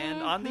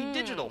and on the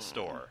digital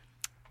store?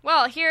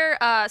 Well, here,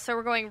 so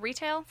we're going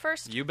retail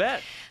first? You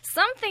bet.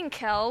 Something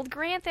called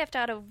Grand Theft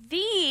Auto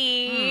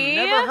V.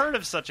 Never heard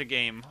of such a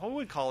game. Who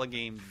would call a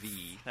game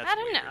V? That's I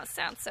don't weird. know.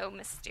 Sounds so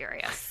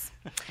mysterious.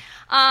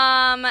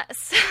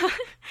 So,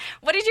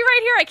 what did you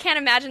write here? I can't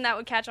imagine that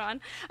would catch on.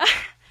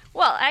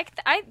 Well,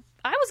 I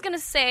was going to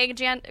say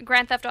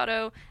Grand Theft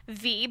Auto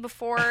V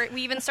before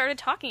we even started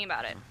talking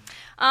about it.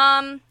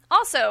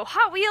 Also,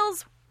 Hot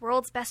Wheels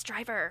World's Best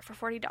Driver for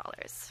 $40.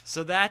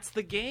 So that's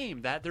the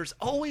game. There's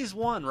always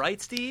one,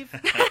 right, Steve?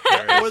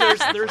 Or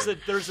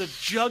there's a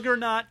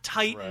juggernaut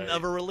titan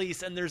of a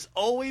release, and there's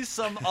always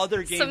some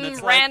other game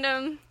that's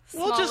random.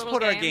 We'll just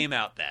put game. our game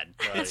out then.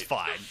 Right. It's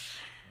fine.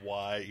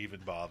 Why even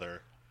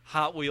bother?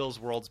 Hot Wheels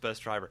World's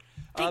Best Driver.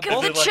 Think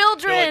of the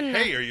children.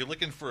 Hey, are you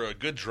looking for a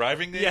good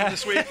driving game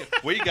this week?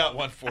 We got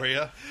one for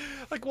you.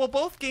 Well,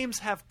 both games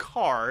have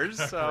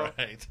cars. So.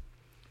 Right.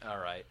 All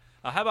right.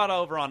 How about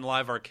over on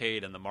Live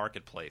Arcade and the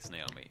Marketplace,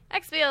 Naomi?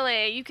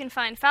 XBLA, you can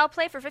find Foul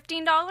Play for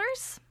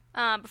 $15.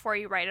 Before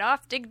you write it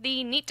off, dig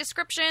the neat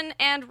description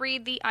and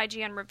read the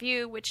IGN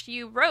review, which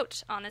you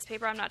wrote on this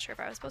paper. I'm not sure if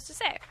I was supposed to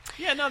say.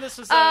 Yeah, no, this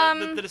is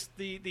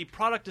the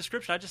product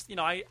description. I just,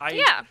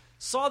 I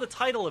saw the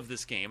title of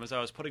this game as I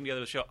was putting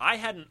together the show. I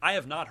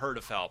have not heard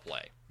of Foul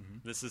Play.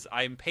 Mm-hmm.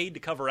 I'm paid to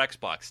cover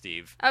Xbox,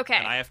 Steve. Okay.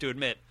 And I have to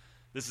admit,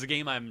 this is a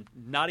game I'm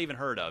not even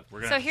heard of.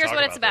 So here's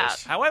what it's about.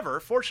 However,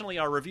 fortunately,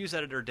 our reviews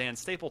editor, Dan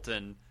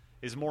Stapleton,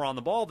 is more on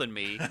the ball than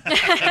me.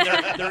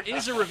 And there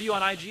is a review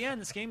on IGN.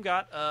 This game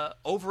got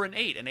over an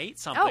 8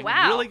 something. Oh,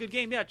 wow. Really good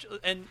game, yeah.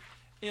 And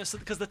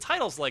because the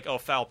title's like,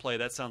 Foul Play,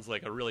 that sounds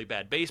like a really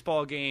bad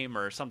baseball game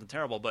or something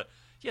terrible. But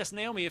yes,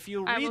 Naomi, if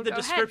you read the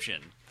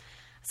description.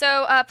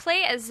 So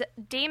play as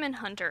Damon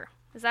Hunter.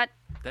 Is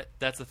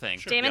that's the thing?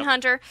 Sure. Damon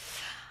Hunter.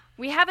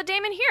 We have a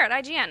Damon here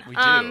at IGN. We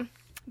do.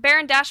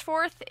 Baron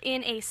Dashforth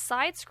in a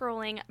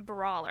side-scrolling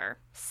brawler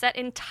set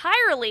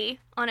entirely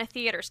on a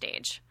theater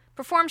stage.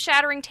 Perform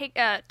shattering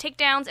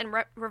takedowns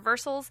and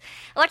reversals.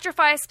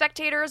 Electrify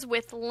spectators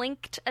with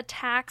linked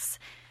attacks.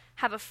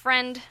 Have a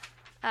friend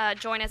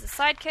join as a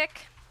sidekick.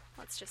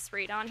 Let's just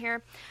read on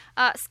here.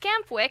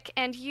 Scampwick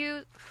and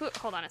you...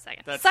 hold on a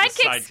second. That's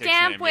Sidekick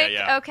Scampwick.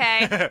 Yeah.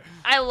 Okay.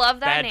 I love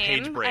that Bad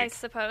name, page break. I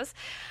suppose.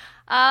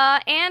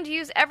 And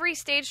use every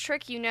stage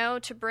trick you know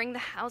to bring the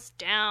house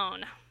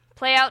down.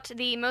 Play out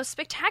the most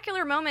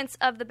spectacular moments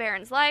of the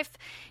Baron's life,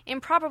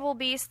 improbable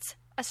beasts,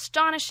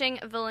 astonishing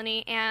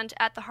villainy, and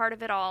at the heart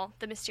of it all,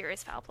 the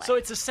mysterious foul play. So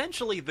it's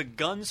essentially the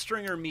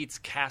Gunstringer meets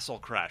Castle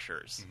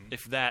Crashers,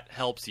 if that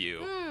helps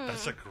you.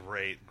 That's a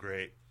great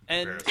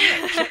And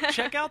comparison.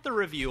 check out the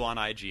review on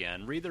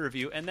IGN, read the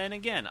review, and then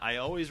again, I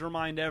always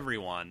remind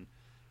everyone,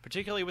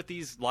 particularly with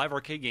these live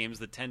arcade games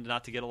that tend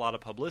not to get a lot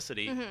of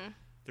publicity,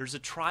 there's a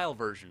trial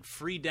version,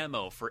 free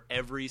demo for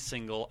every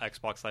single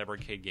Xbox Live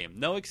Arcade game.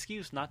 No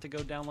excuse not to go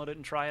download it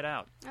and try it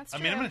out. That's I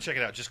true. mean, I'm going to check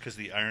it out just because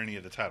the irony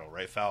of the title,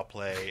 right? Foul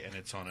play, and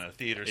it's on a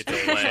theater It's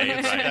stage. a play,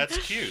 right. That's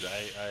cute.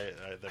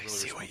 That really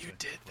see what you responds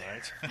did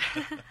to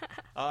me, there.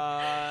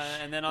 right?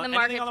 And then The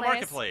anything on the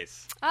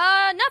marketplace.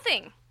 marketplace.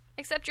 Nothing.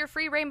 Except your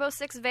free Rainbow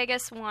Six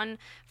Vegas one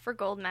for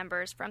gold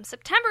members from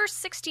September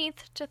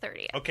 16th to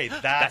 30th. Okay,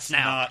 that's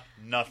now. not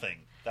nothing.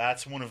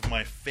 That's one of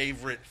my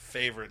favorite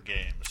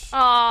games.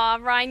 Aw,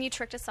 Ryan, you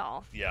tricked us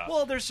all. Yeah.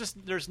 Well, there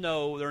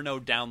are no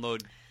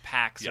download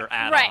packs or Yeah.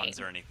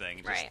 add-ons Right. or anything.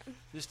 Just, Right.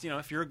 Just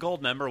if you're a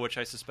gold member, which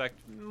I suspect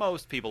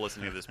most people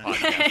listening to this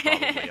podcast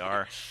probably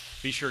are,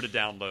 be sure to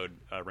download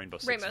Rainbow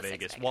Six Rainbow Six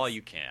Vegas Vegas. while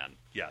you can.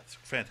 Yeah, it's a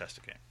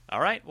fantastic game. All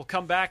right, we'll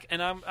come back,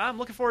 and I'm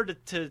looking forward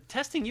to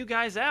testing you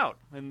guys out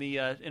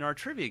in our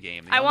trivia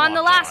game. I won the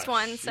Unlock last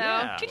Box. one, so...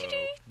 Yeah.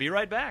 Be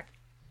right back.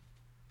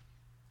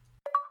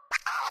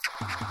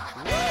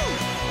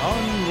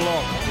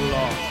 Unlock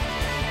Block.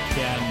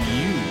 Can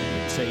you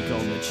take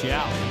on the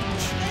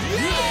challenge?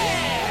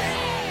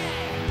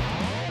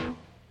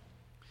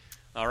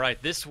 All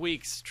right, this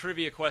week's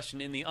trivia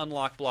question in the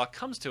Unlock Block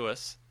comes to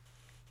us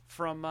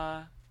from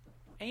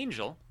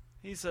Angel.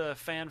 He's a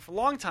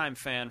longtime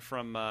fan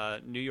from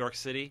New York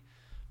City,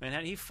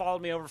 Manhattan. He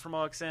followed me over from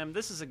OXM.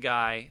 This is a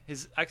guy.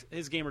 His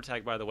gamer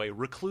tag, by the way,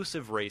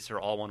 Reclusive Racer,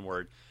 all one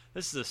word.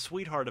 This is a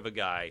sweetheart of a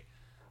guy.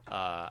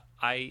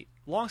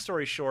 Long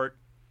story short,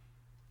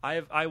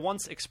 I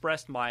once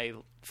expressed my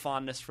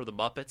fondness for the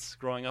Muppets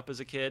growing up as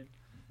a kid,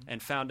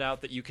 and found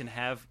out that you can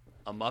have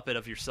a Muppet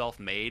of yourself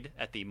made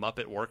at the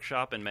Muppet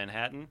Workshop in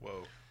Manhattan.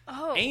 Whoa.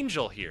 Oh.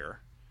 Angel here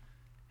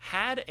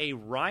had a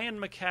Ryan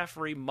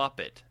McCaffrey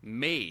Muppet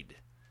made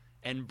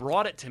and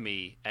brought it to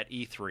me at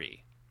E3.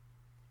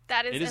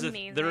 That is It is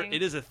amazing.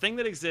 it is a thing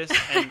that exists,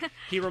 and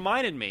he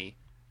reminded me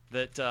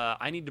that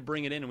I need to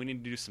bring it in and we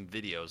need to do some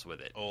videos with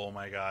it. Oh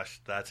my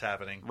gosh, that's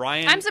happening.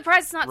 Ryan, I'm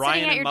surprised it's not Ryan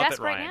sitting at and your Muppet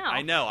desk Ryan. right now.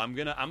 I know. I'm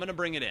gonna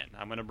bring it in.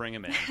 I'm gonna bring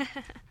him in.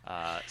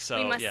 So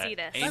We must yeah, see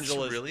this. That's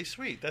Angel is really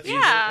sweet. That's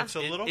Yeah. it's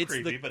a little it's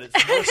creepy, the- but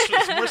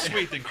it's more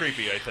sweet than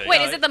creepy, I think.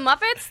 Wait, is it the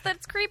Muppets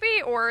that's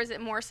creepy, or is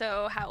it more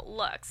so how it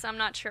looks? I'm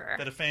not sure.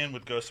 that a fan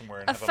would go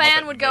somewhere and A have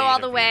fan Muppet would go made all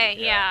the of way,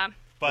 you. yeah.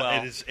 But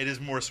Well- it is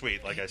more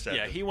sweet, like I said.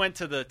 Yeah, he went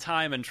to the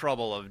time and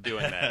trouble of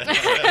doing that,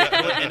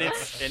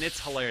 and it's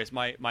hilarious.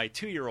 My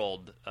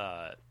 2-year-old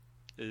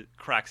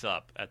cracks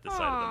up at the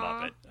sight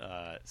of the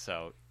Muppet.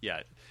 So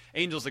yeah,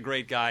 Angel's a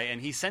great guy,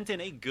 and he sent in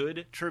a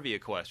good trivia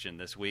question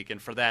this week,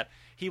 and for that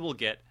he will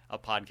get a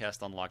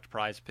Podcast Unlocked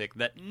prize pick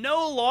that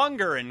no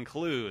longer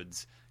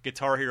includes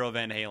Guitar Hero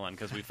Van Halen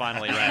because we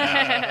finally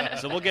ran out.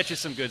 So we'll get you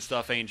some good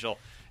stuff, Angel.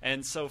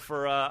 And so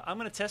I'm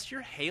going to test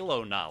your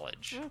Halo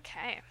knowledge.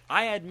 Okay.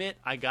 I admit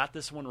I got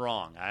this one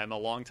wrong. I am a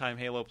longtime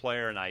Halo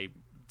player, and I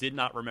did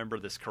not remember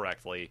this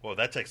correctly. Well,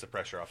 that takes the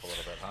pressure off a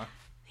little bit, huh?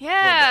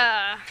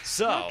 Yeah.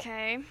 So,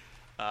 Okay.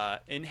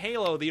 in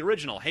Halo, the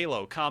original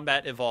Halo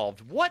Combat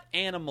Evolved, what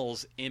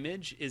animal's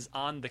image is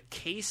on the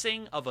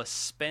casing of a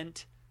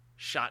spent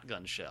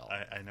shotgun shell?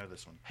 I know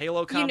this one.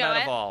 Halo You Combat know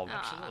it? Evolved.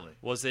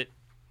 Absolutely.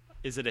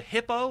 Is it a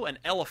hippo, an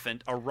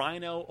elephant, a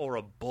rhino, or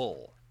a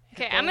bull?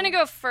 Okay, Hippo, I'm going to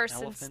go first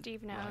elephant, since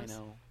Steve knows.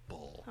 Rhino,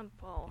 bull. A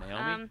bull.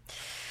 Naomi?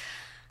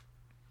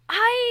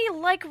 I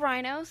like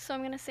rhinos, so I'm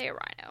going to say a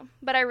rhino,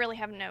 but I really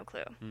have no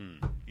clue.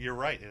 You're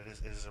right. It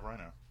is a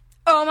rhino.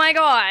 Oh my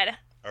god.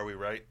 Are we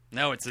right?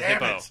 No, it's a Damn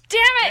hippo. it.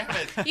 Damn it!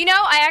 Damn it. You know,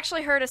 I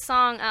actually heard a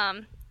song,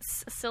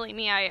 silly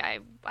me, I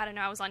don't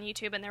know, I was on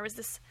YouTube and there was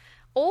this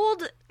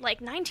old, like,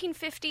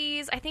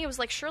 1950s, I think it was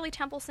like Shirley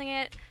Temple sing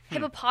it,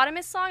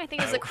 hippopotamus song, I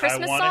think it was a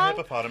Christmas I want song. a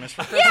hippopotamus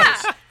for Christmas.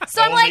 Yeah.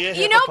 So I'm Only like,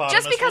 a you know, hippopotamus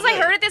just because will I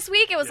heard live. it this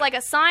week, it was like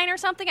a sign or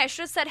something. I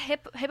should have said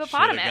hippopotamus.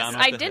 Should've gone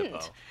with I the didn't.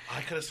 hippo.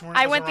 I could have sworn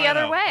I it was went a the other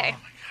rhino. way. Oh my God.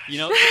 You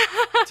know,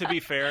 to be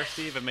fair,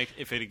 Steve,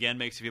 if it again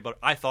makes you feel better,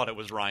 I thought it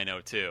was rhino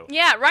too,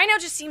 Yeah, rhino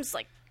just seems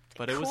like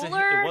but it was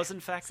cooler it was in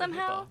fact somehow.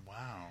 a hippo,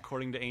 Wow.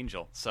 according to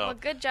Angel. So, Well,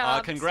 good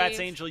job, congrats,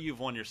 Steve. Angel. You've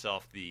won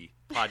yourself the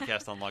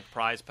Podcast Unlocked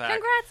prize pack.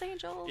 Congrats,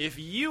 Angel. If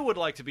you would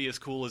like to be as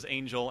cool as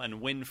Angel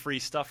and win free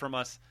stuff from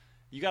us,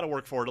 you got to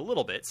work for it a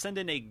little bit. Send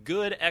in a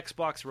good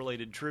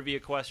Xbox-related trivia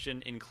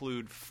question.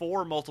 Include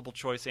 4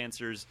 multiple-choice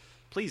answers.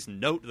 Please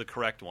note the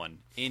correct one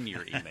in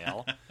your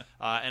email.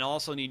 And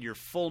also need your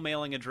full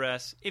mailing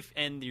address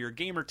and your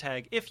gamer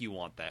tag if you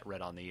want that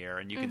read on the air.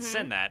 And you can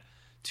send that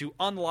to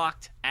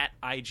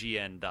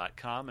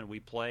unlocked@ign.com, and we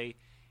play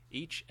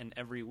each and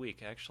every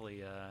week.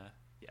 Actually,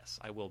 yes,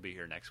 I will be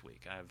here next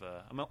week.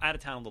 I'm out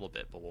of town a little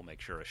bit, but we'll make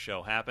sure a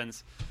show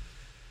happens.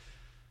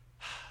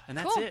 And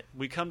that's Cool. it.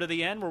 We come to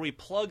the end where we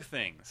plug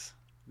things.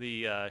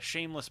 The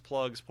shameless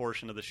plugs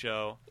portion of the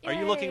show. Are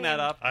you looking that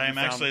up? I am You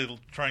found- actually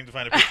trying to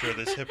find a picture of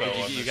this hippo.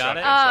 on You this got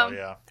it? shotgun, so,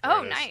 yeah, there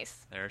Oh, it is.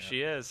 nice. There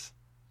she is.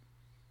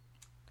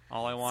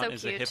 All I want So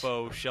is a cute.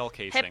 hippo shell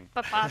casing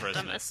for Christmas.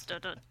 Hippopotamus. Da,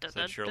 da, da, Said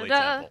da, Shirley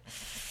da, da.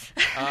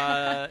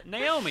 Temple.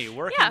 Naomi,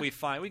 where Yeah. can we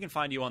find? We can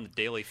find you on the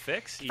Daily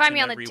Fix. Each Find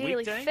me and on the every Daily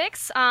weekday.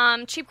 Fix.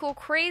 Cheap Cool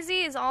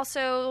Crazy is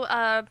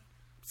also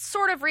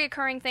sort of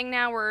reoccurring thing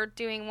now. We're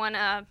doing one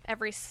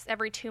every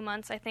 2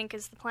 months, I think,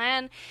 is the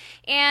plan.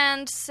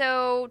 And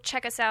so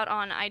check us out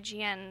on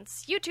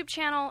IGN's YouTube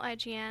channel,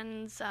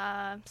 IGN's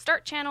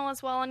Start channel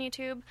as well on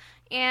YouTube.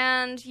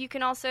 And you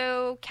can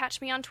also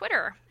catch me on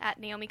Twitter at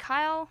Naomi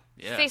Kyle,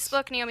 Yes.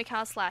 Facebook Naomi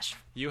Kyle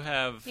 / You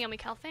have Naomi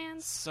Kyle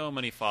fans. so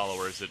many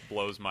followers, it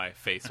blows my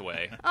face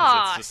away. 'Cause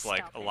Aw, it's just like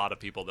stop a it. lot of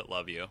people that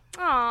love you.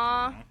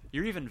 Aww.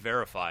 You're even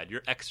verified.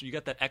 You're extra. You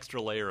got that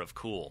extra layer of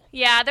cool.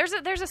 Yeah, there's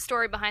a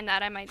story behind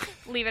that. I might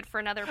leave it for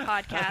another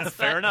podcast.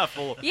 Fair but enough.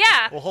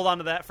 We'll hold on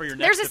to that for your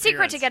next There's a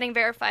secret to appearance. getting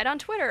verified on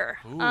Twitter.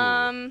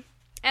 Ooh.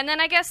 And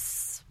then I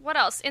guess, what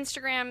else?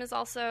 Instagram is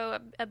also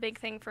a big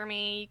thing for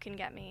me. You can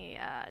get me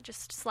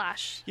just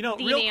 / You know,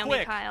 the real Naomi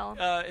quick, Kyle.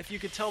 if you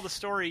could tell the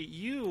story,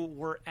 you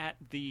were at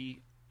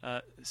the,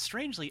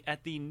 strangely,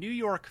 at the New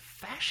York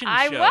Fashion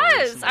I Show was.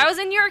 recently. I was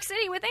in New York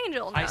City with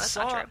Angel. No, I that's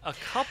not saw true. a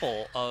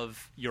couple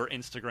of your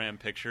Instagram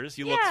pictures.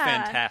 You Yeah, looked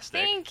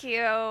fantastic. Thank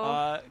you.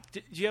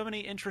 Do you have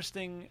any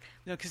interesting?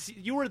 Because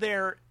you were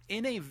there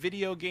in a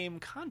video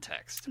game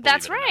context. believe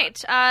That's it or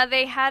not. right.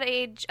 They had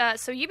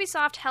so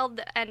Ubisoft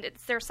held, and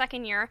it's their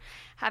second year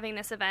having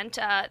this event,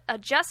 a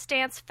Just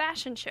Dance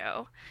fashion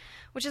show,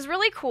 which is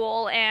really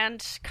cool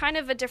and kind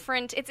of a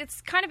different.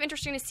 It's kind of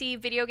interesting to see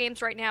video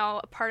games right now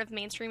a part of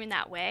mainstream in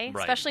that way,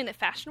 Right. especially in the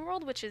fashion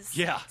world, which is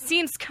Yeah.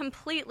 seems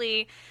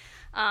completely.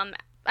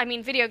 I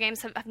mean, video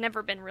games have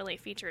never been really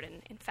featured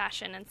in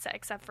fashion, and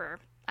except for,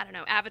 I don't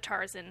know,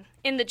 avatars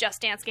in the Just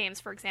Dance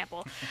games, for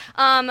example.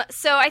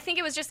 So I think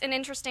it was just an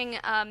interesting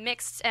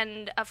mix,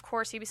 and of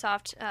course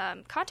Ubisoft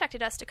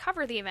contacted us to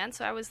cover the event,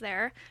 so I was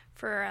there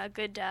for a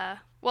good.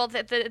 Well,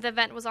 the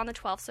event was on the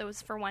 12th, so it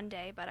was for one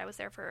day, but I was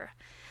there for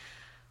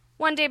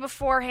one day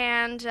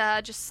beforehand,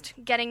 just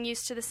getting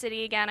used to the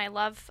city again. I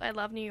love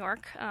New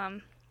York.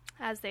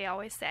 As they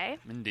always say.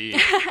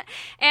 Indeed.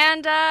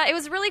 And it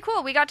was really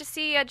cool. We got to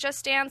see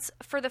Just Dance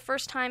for the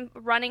first time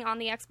running on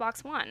the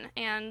Xbox One.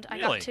 And I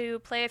Really? got to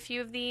play a few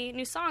of the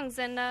new songs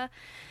and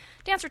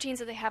dance routines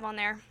that they have on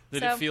there.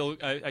 Did it feel?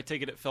 I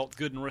take it felt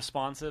good and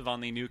responsive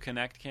on the new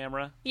Kinect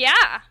camera.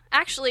 Yeah,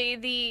 actually,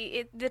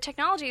 the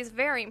technology is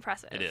very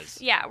impressive. It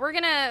is. Yeah, we're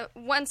gonna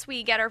once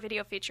we get our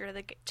video feature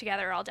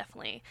together, I'll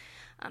definitely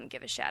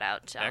give a shout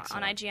out on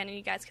Excellent. IGN, and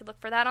you guys could look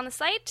for that on the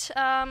site.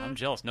 I'm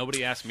jealous.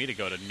 Nobody asked me to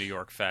go to New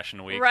York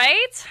Fashion Week.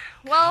 Right?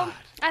 Well,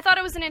 I thought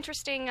it was an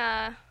interesting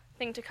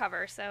thing to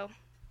cover, so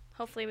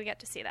hopefully we get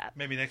to see that.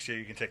 Maybe next year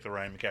you can take the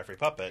Ryan McCaffrey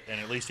puppet, and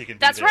at least he can be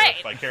That's there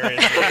right.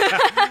 vicariously.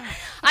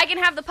 I can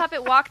have the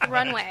puppet walk the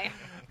runway.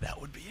 That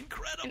would be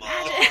incredible.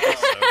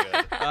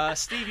 So good.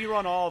 Steve, you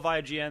run all of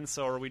IGN,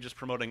 so are we just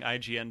promoting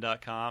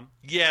IGN.com?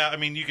 Yeah, I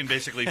mean, you can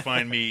basically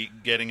find me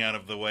getting out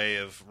of the way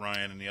of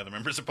Ryan and the other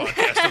members of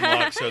Podcast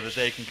Unlocked so that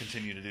they can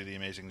continue to do the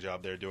amazing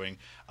job they're doing.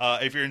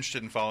 If you're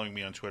interested in following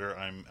me on Twitter,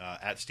 I'm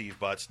at Steve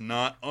Butts,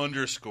 not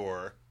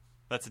 _.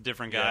 That's a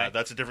different guy. Yeah,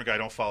 that's a different guy.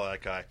 Don't follow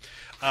that guy.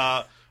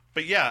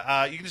 But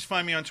yeah, you can just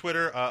find me on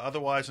Twitter.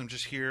 Otherwise, I'm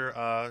just here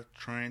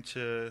trying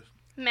to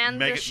Man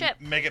make the ship.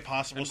 make it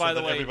possible And so by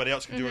the that way, everybody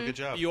else can do a good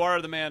job. You are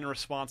the man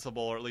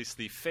responsible, or at least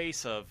the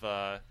face of.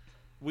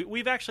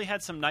 We've actually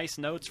had some nice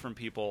notes from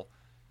people.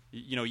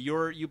 You know,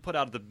 you put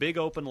out the big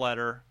open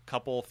letter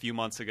a few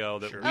months ago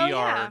that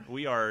Sure.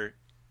 we are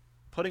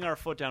putting our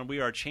foot down.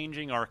 We are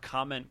changing our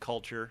comment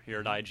culture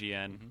here at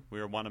IGN.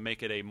 We want to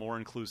make it a more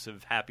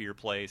inclusive, happier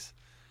place.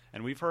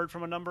 And we've heard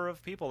from a number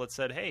of people that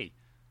said, "Hey,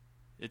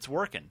 it's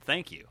working.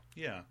 Thank you."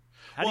 Yeah.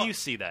 How Well, do you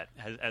see that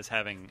as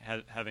having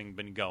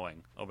been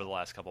going over the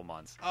last couple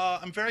months?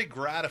 I'm very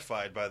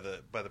gratified by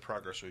the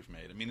progress we've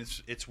made. I mean,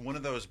 it's one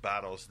of those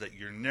battles that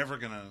you're never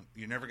gonna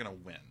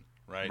win,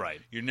 right?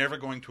 Right. You're never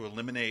going to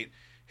eliminate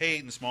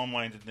hate and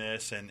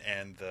small-mindedness and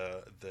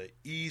the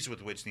ease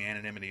with which the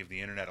anonymity of the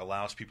internet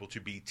allows people to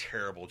be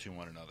terrible to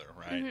one another,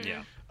 right?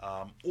 Yeah.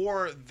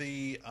 Or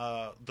the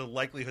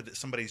likelihood that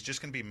somebody's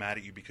just going to be mad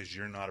at you because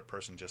you're not a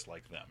person just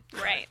like them.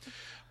 Right.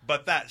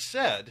 But that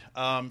said,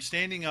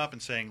 standing up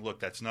and saying,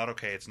 look, that's not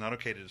okay. It's not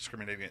okay to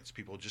discriminate against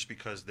people just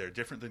because they're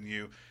different than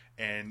you,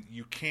 and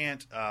you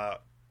can't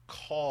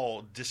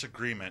call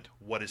disagreement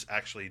what is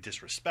actually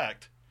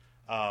disrespect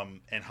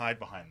and hide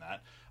behind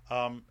that.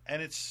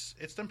 And it's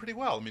done pretty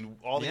well. I mean,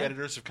 all the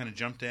editors have kind of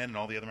jumped in, and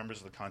all the other members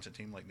of the content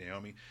team, like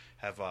Naomi,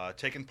 have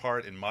taken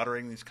part in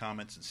moderating these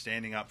comments and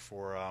standing up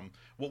for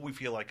what we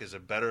feel like is a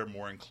better,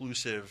 more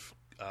inclusive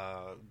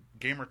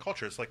gamer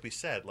culture. It's like we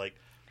said, like,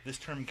 this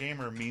term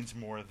gamer means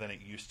more than it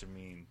used to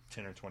mean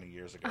 10 or 20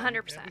 years ago.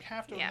 100%. And we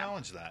have to Yeah.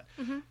 acknowledge that.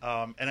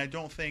 And I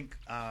don't think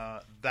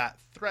that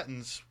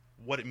threatens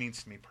what it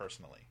means to me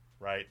personally,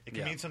 right? It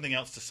can mean something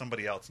else to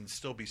somebody else and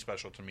still be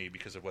special to me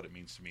because of what it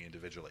means to me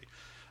individually.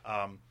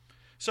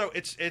 So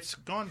it's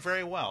gone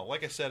very well.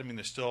 Like I said, I mean,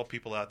 there's still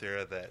people out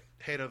there that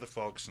hate other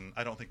folks, and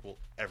I don't think we'll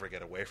ever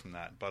get away from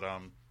that. But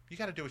you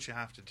got to do what you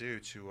have to do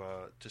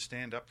to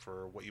stand up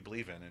for what you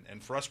believe in.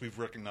 And for us, we've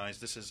recognized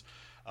this is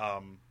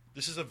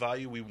a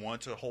value we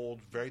want to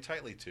hold very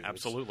tightly to.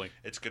 Absolutely.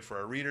 It's good for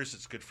our readers.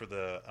 It's good for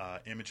the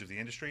image of the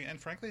industry. And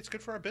frankly, it's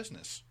good for our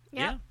business.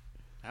 Yeah,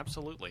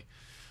 absolutely.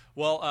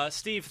 Well,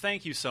 Steve,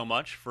 thank you so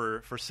much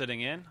for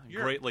sitting in.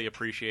 Greatly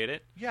appreciate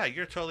it. Yeah,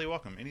 you're totally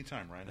welcome.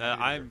 Anytime,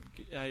 Ryan.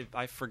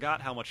 I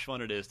forgot how much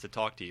fun it is to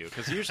talk to you,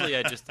 because usually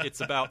it's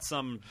about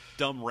some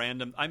dumb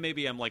random. I'm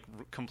like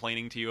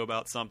complaining to you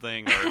about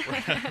something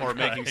or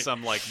making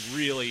some like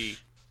really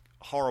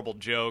horrible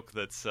joke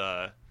that's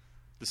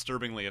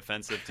disturbingly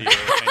offensive to you,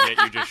 and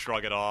yet you just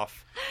shrug it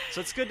off. So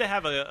it's good to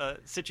have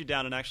sit you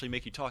down and actually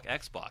make you talk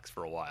Xbox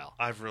for a while.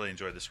 I've really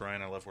enjoyed this,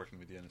 Ryan. I love working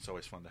with you, and it's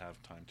always fun to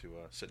have time to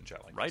sit and chat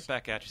like this. Right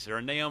back at you, sir.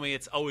 And Naomi,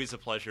 it's always a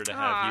pleasure to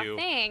have you.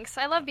 Thanks.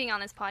 I love being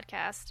on this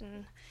podcast,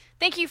 and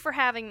thank you for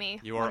having me.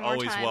 You are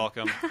always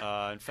welcome.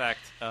 In fact,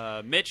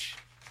 Mitch,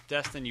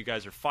 Destin, you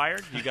guys are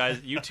fired.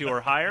 You two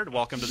are hired.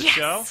 Welcome to the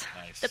show.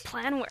 Nice. The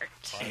plan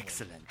worked.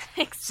 Excellent.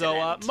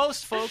 So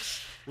most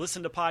folks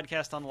listen to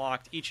Podcast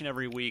Unlocked each and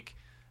every week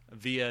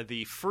via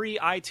the free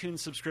iTunes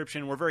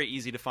subscription. We're very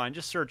easy to find.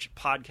 Just search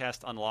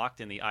Podcast Unlocked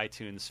in the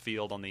iTunes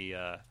field on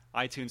the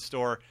iTunes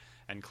store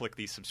and click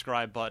the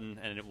subscribe button,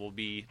 and it will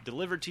be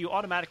delivered to you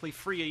automatically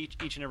free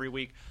each and every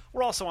week.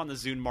 We're also on the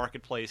Zune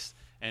Marketplace,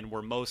 and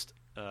we're most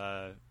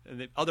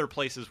other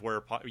places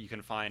where you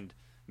can find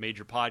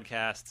major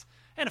podcasts.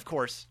 And, of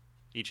course,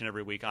 each and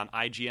every week on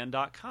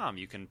IGN.com,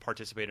 you can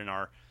participate in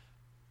our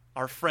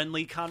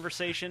friendly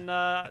conversation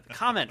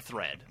comment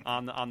thread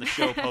on the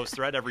show post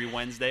thread every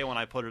Wednesday when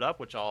I put it up,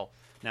 which I'll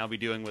now be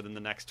doing within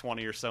the next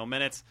 20 or so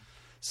minutes.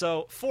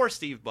 So for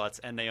Steve Butts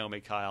and Naomi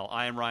Kyle,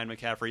 I am Ryan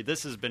McCaffrey.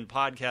 This has been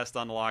Podcast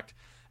Unlocked,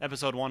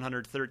 episode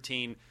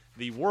 113,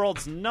 the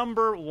world's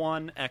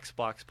 #1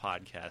 Xbox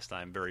podcast.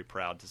 I'm very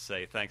proud to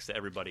say thanks to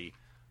everybody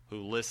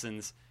who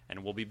listens,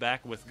 and we'll be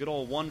back with good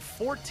old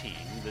 114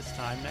 this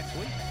time next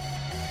week.